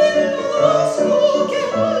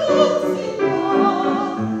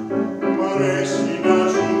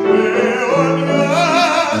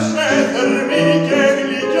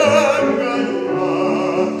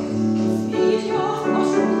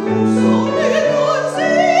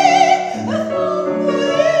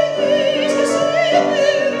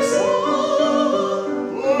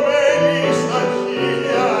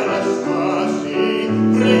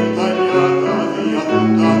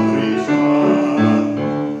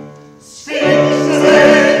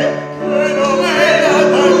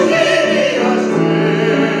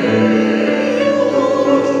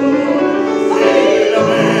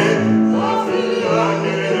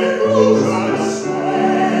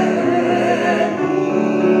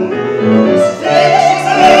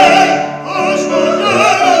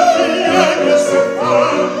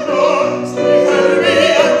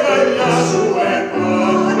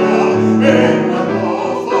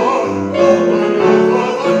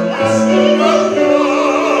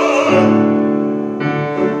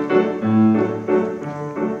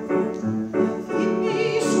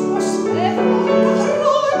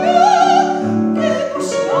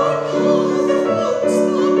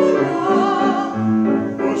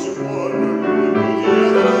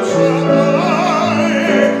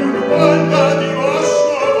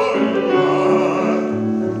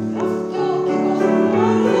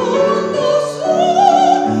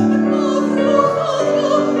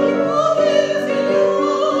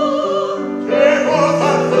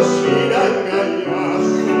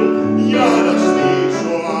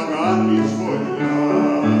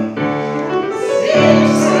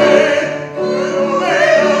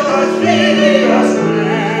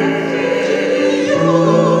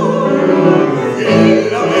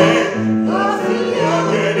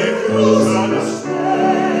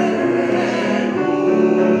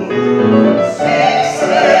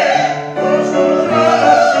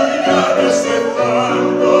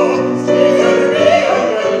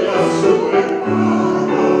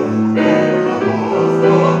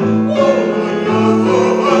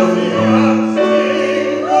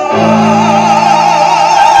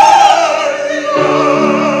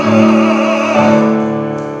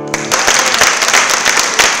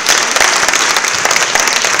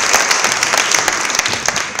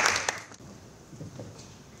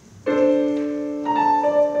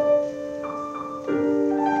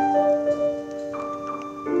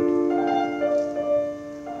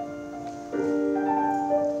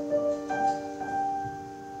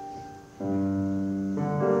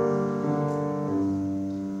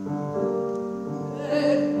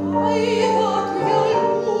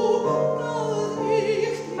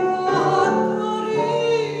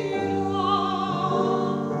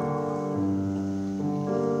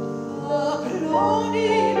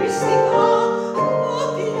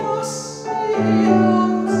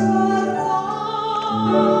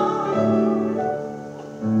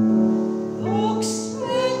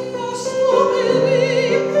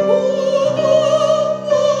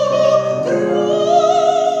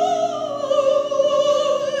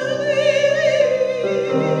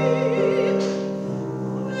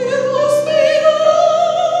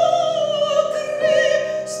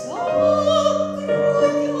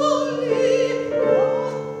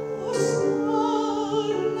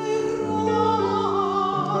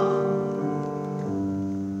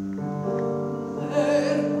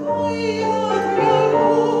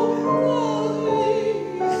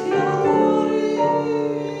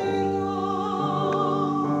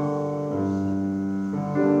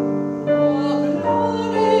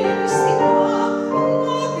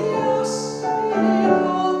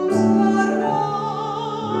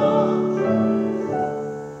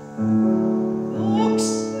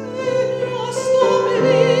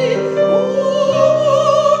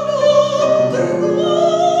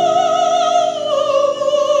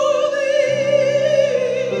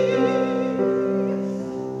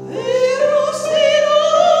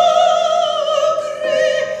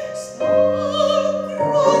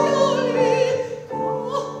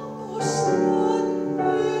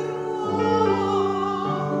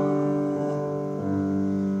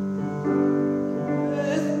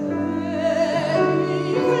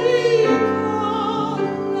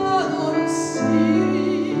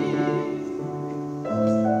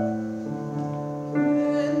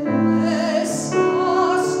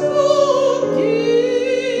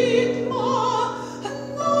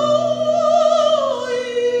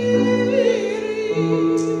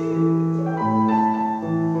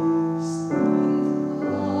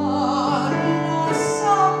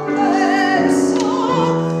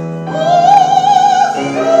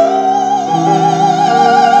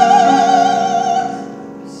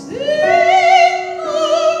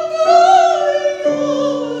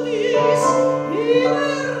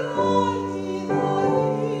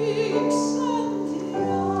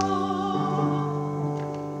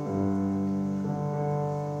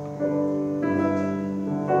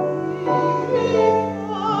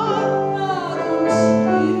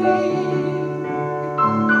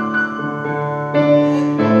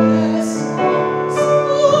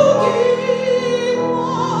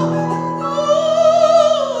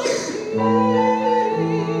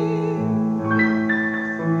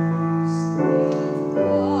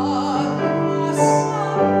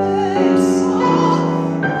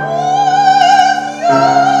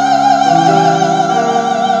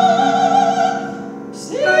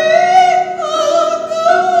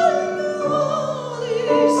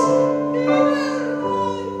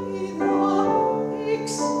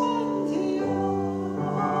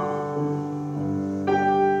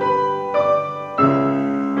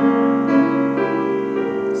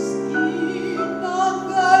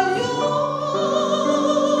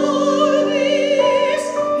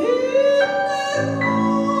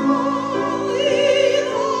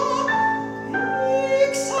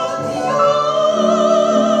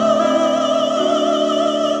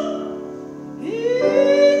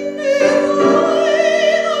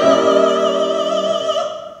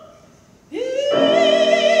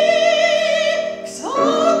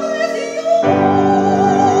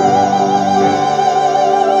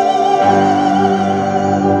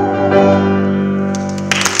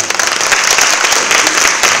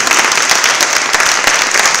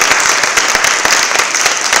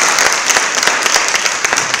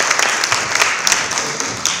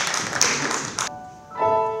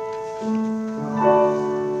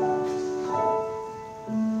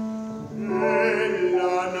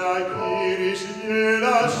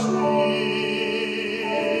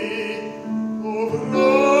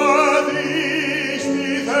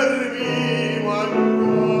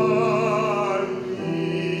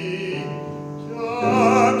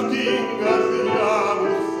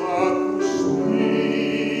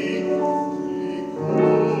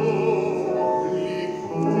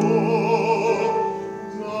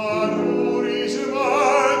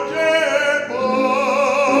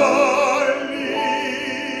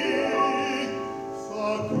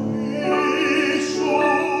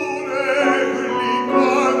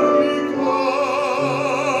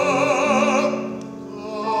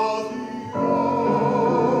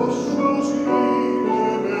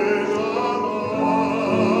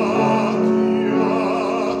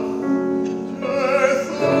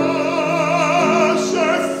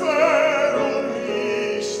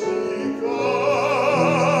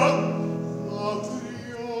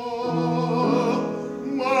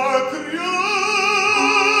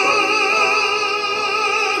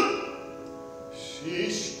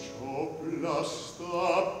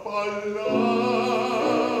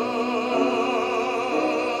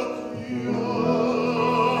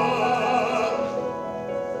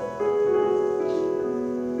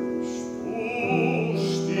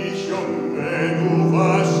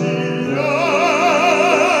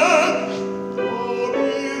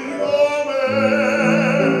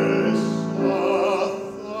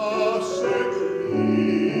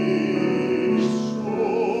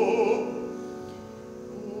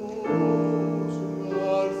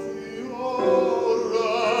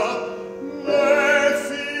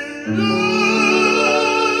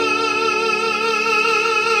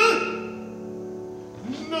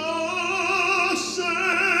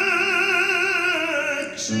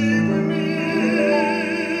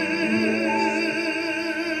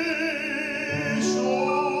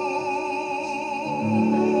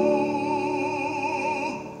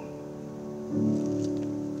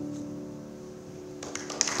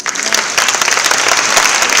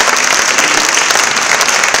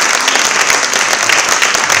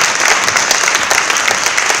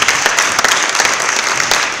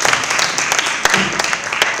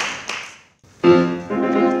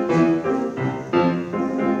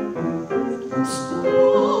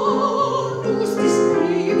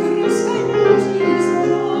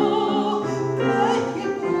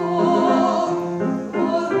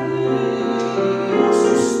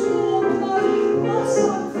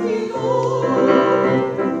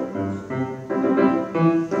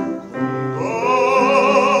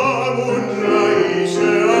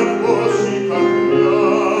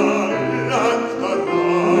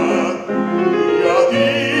 Ia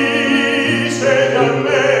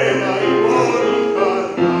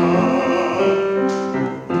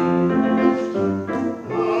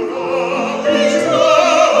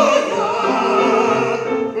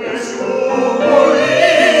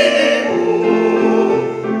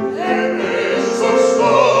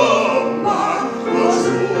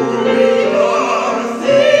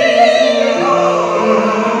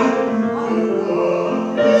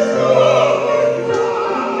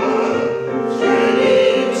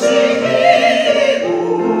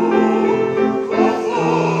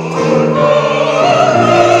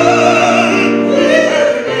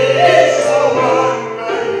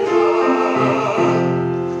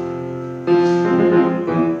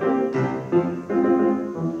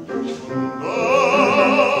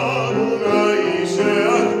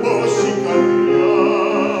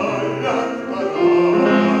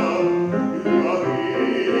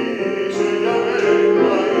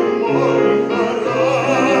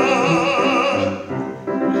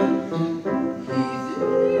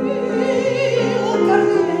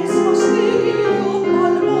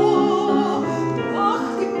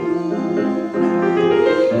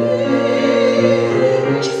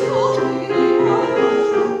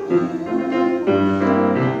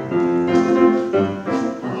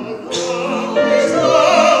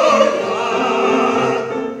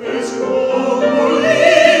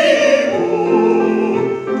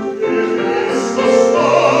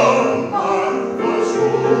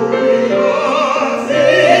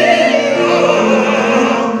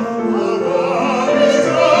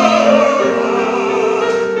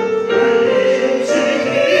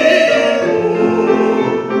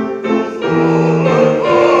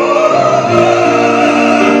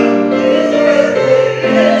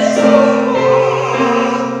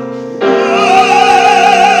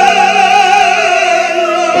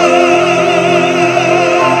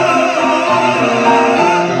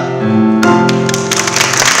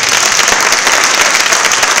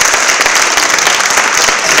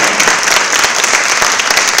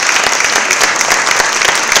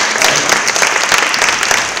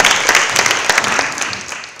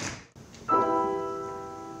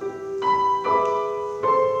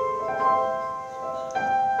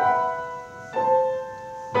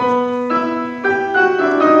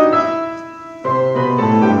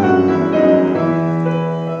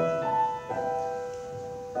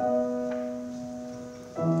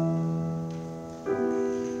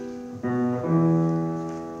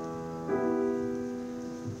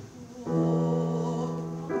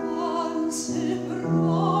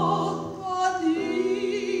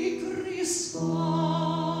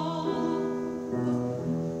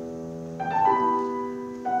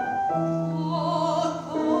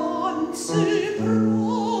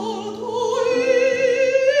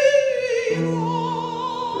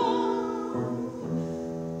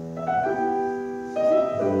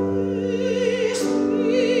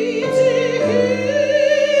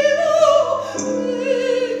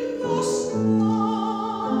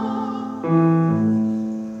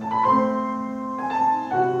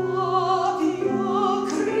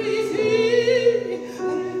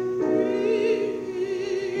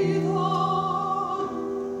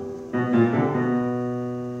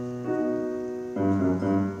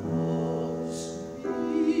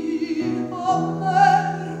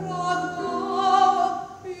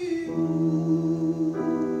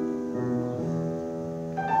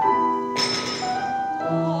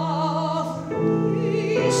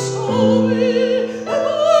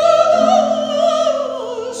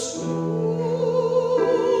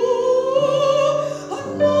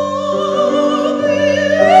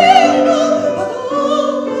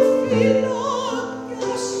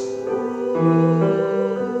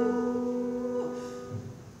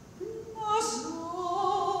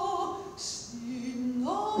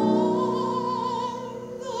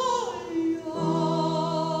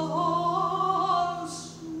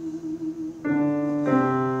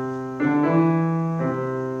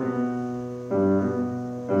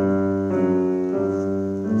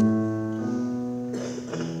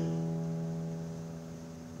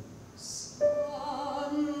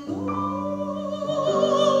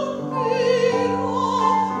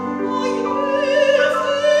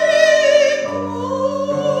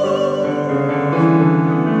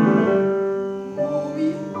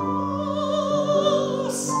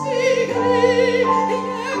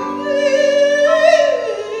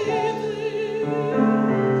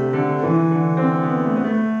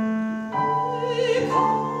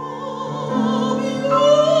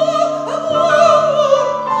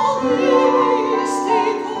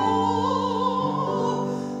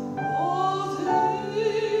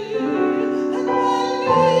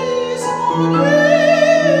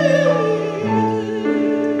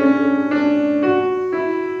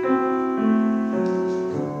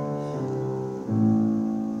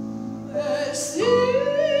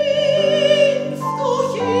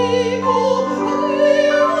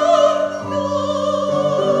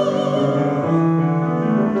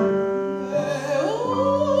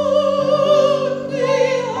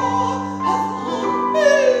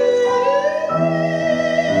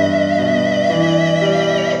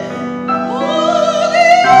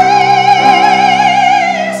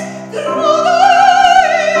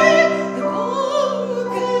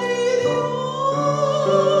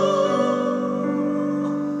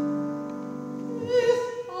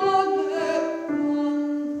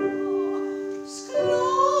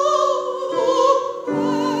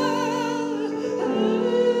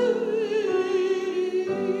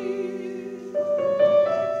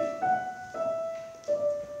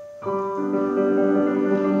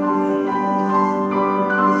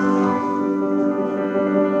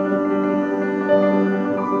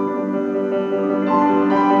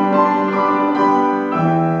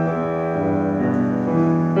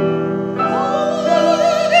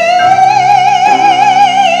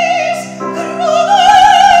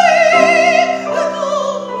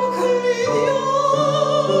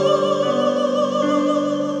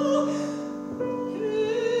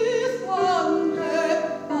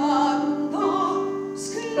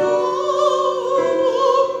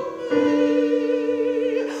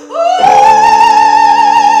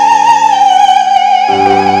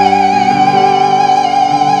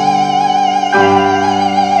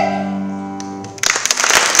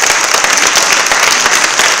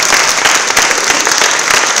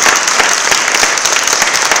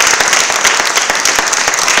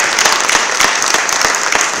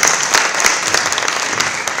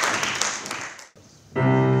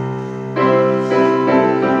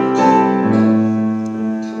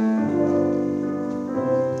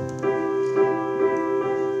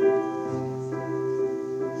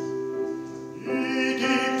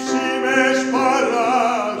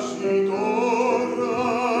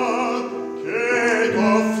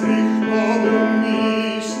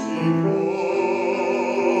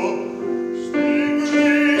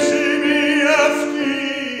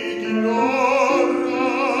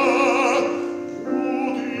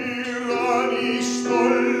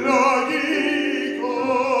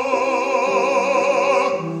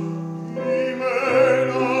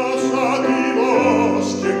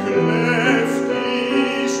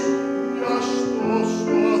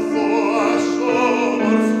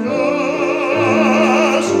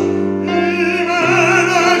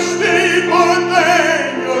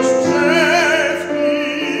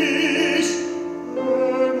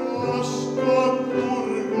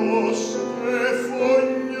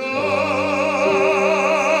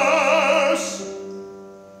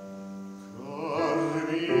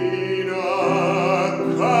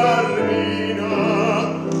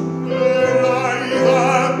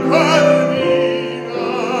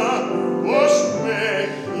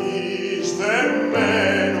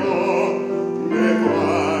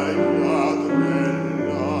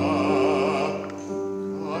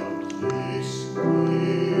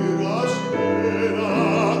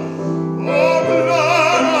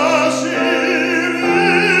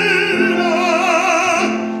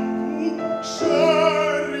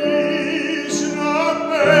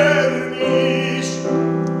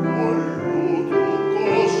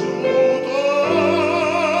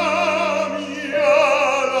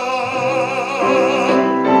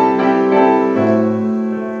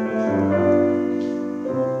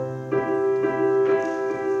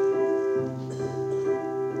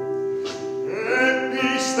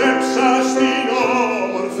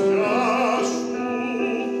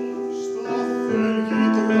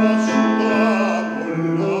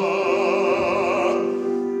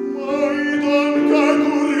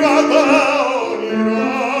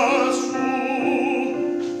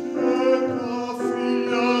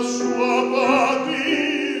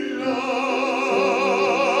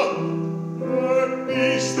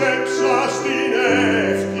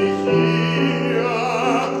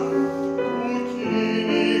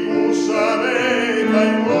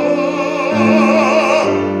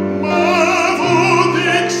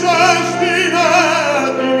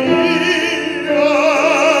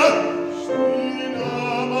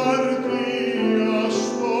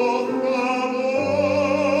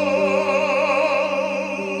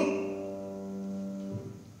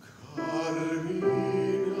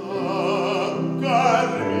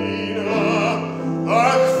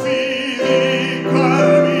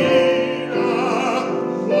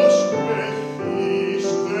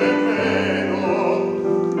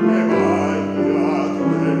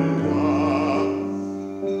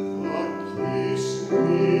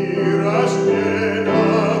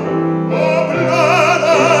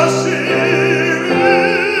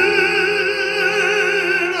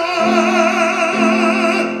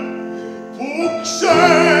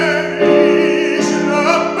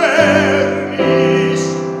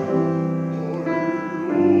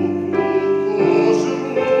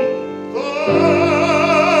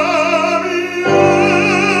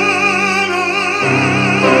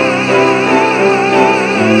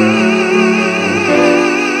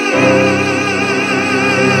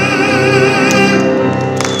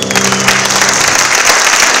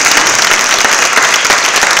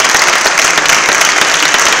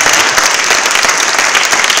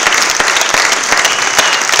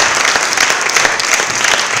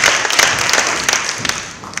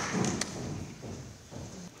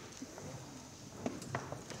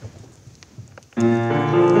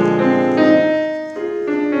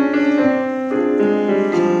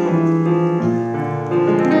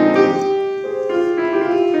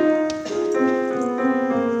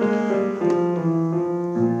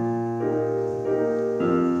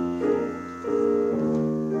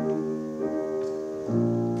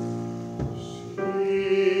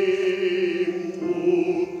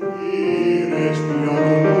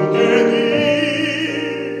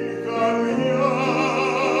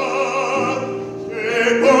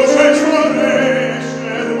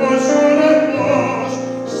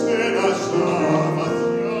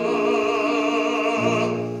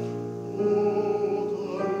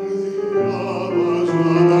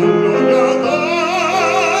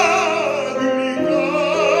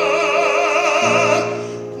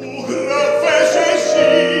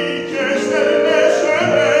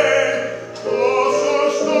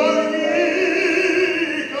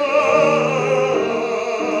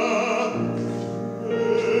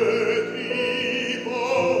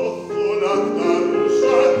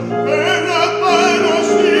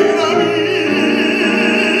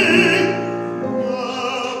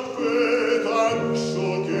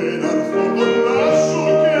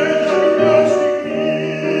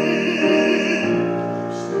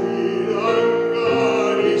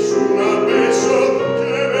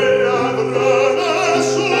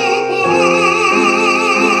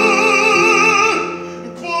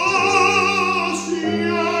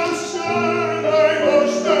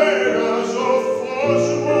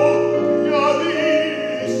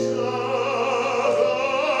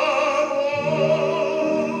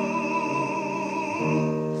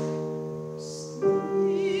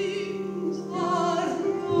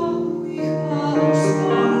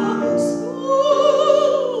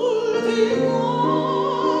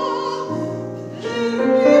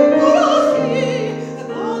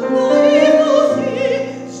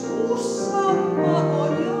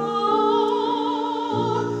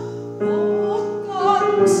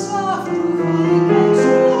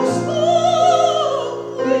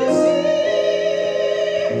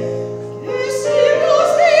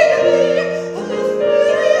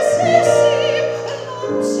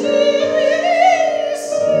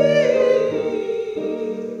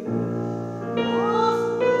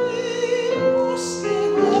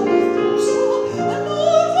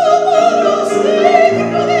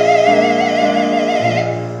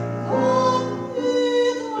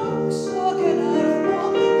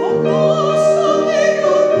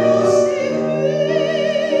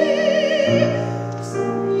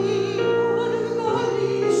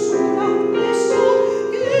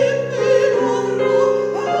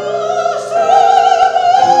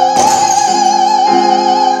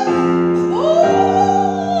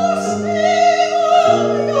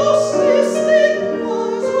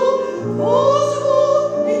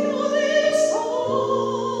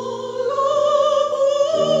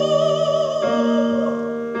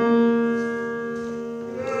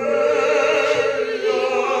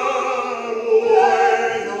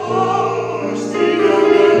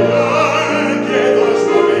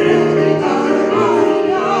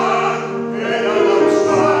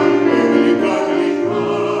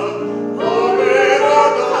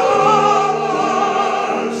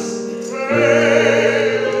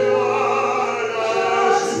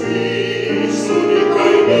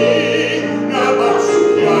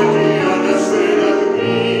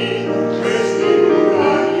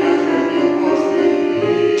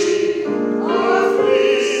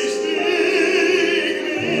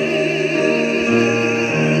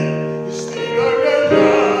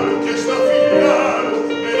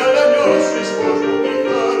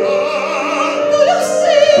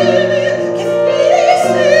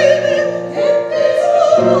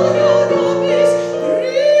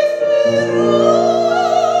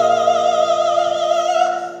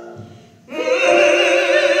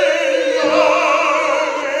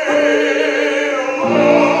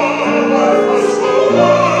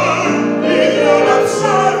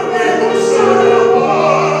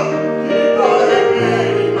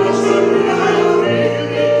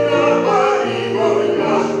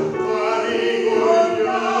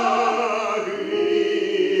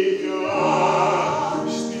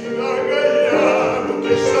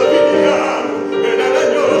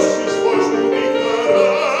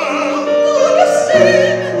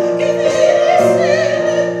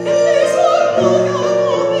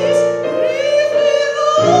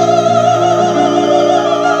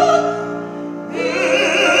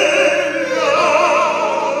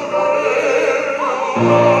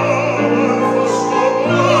Amen.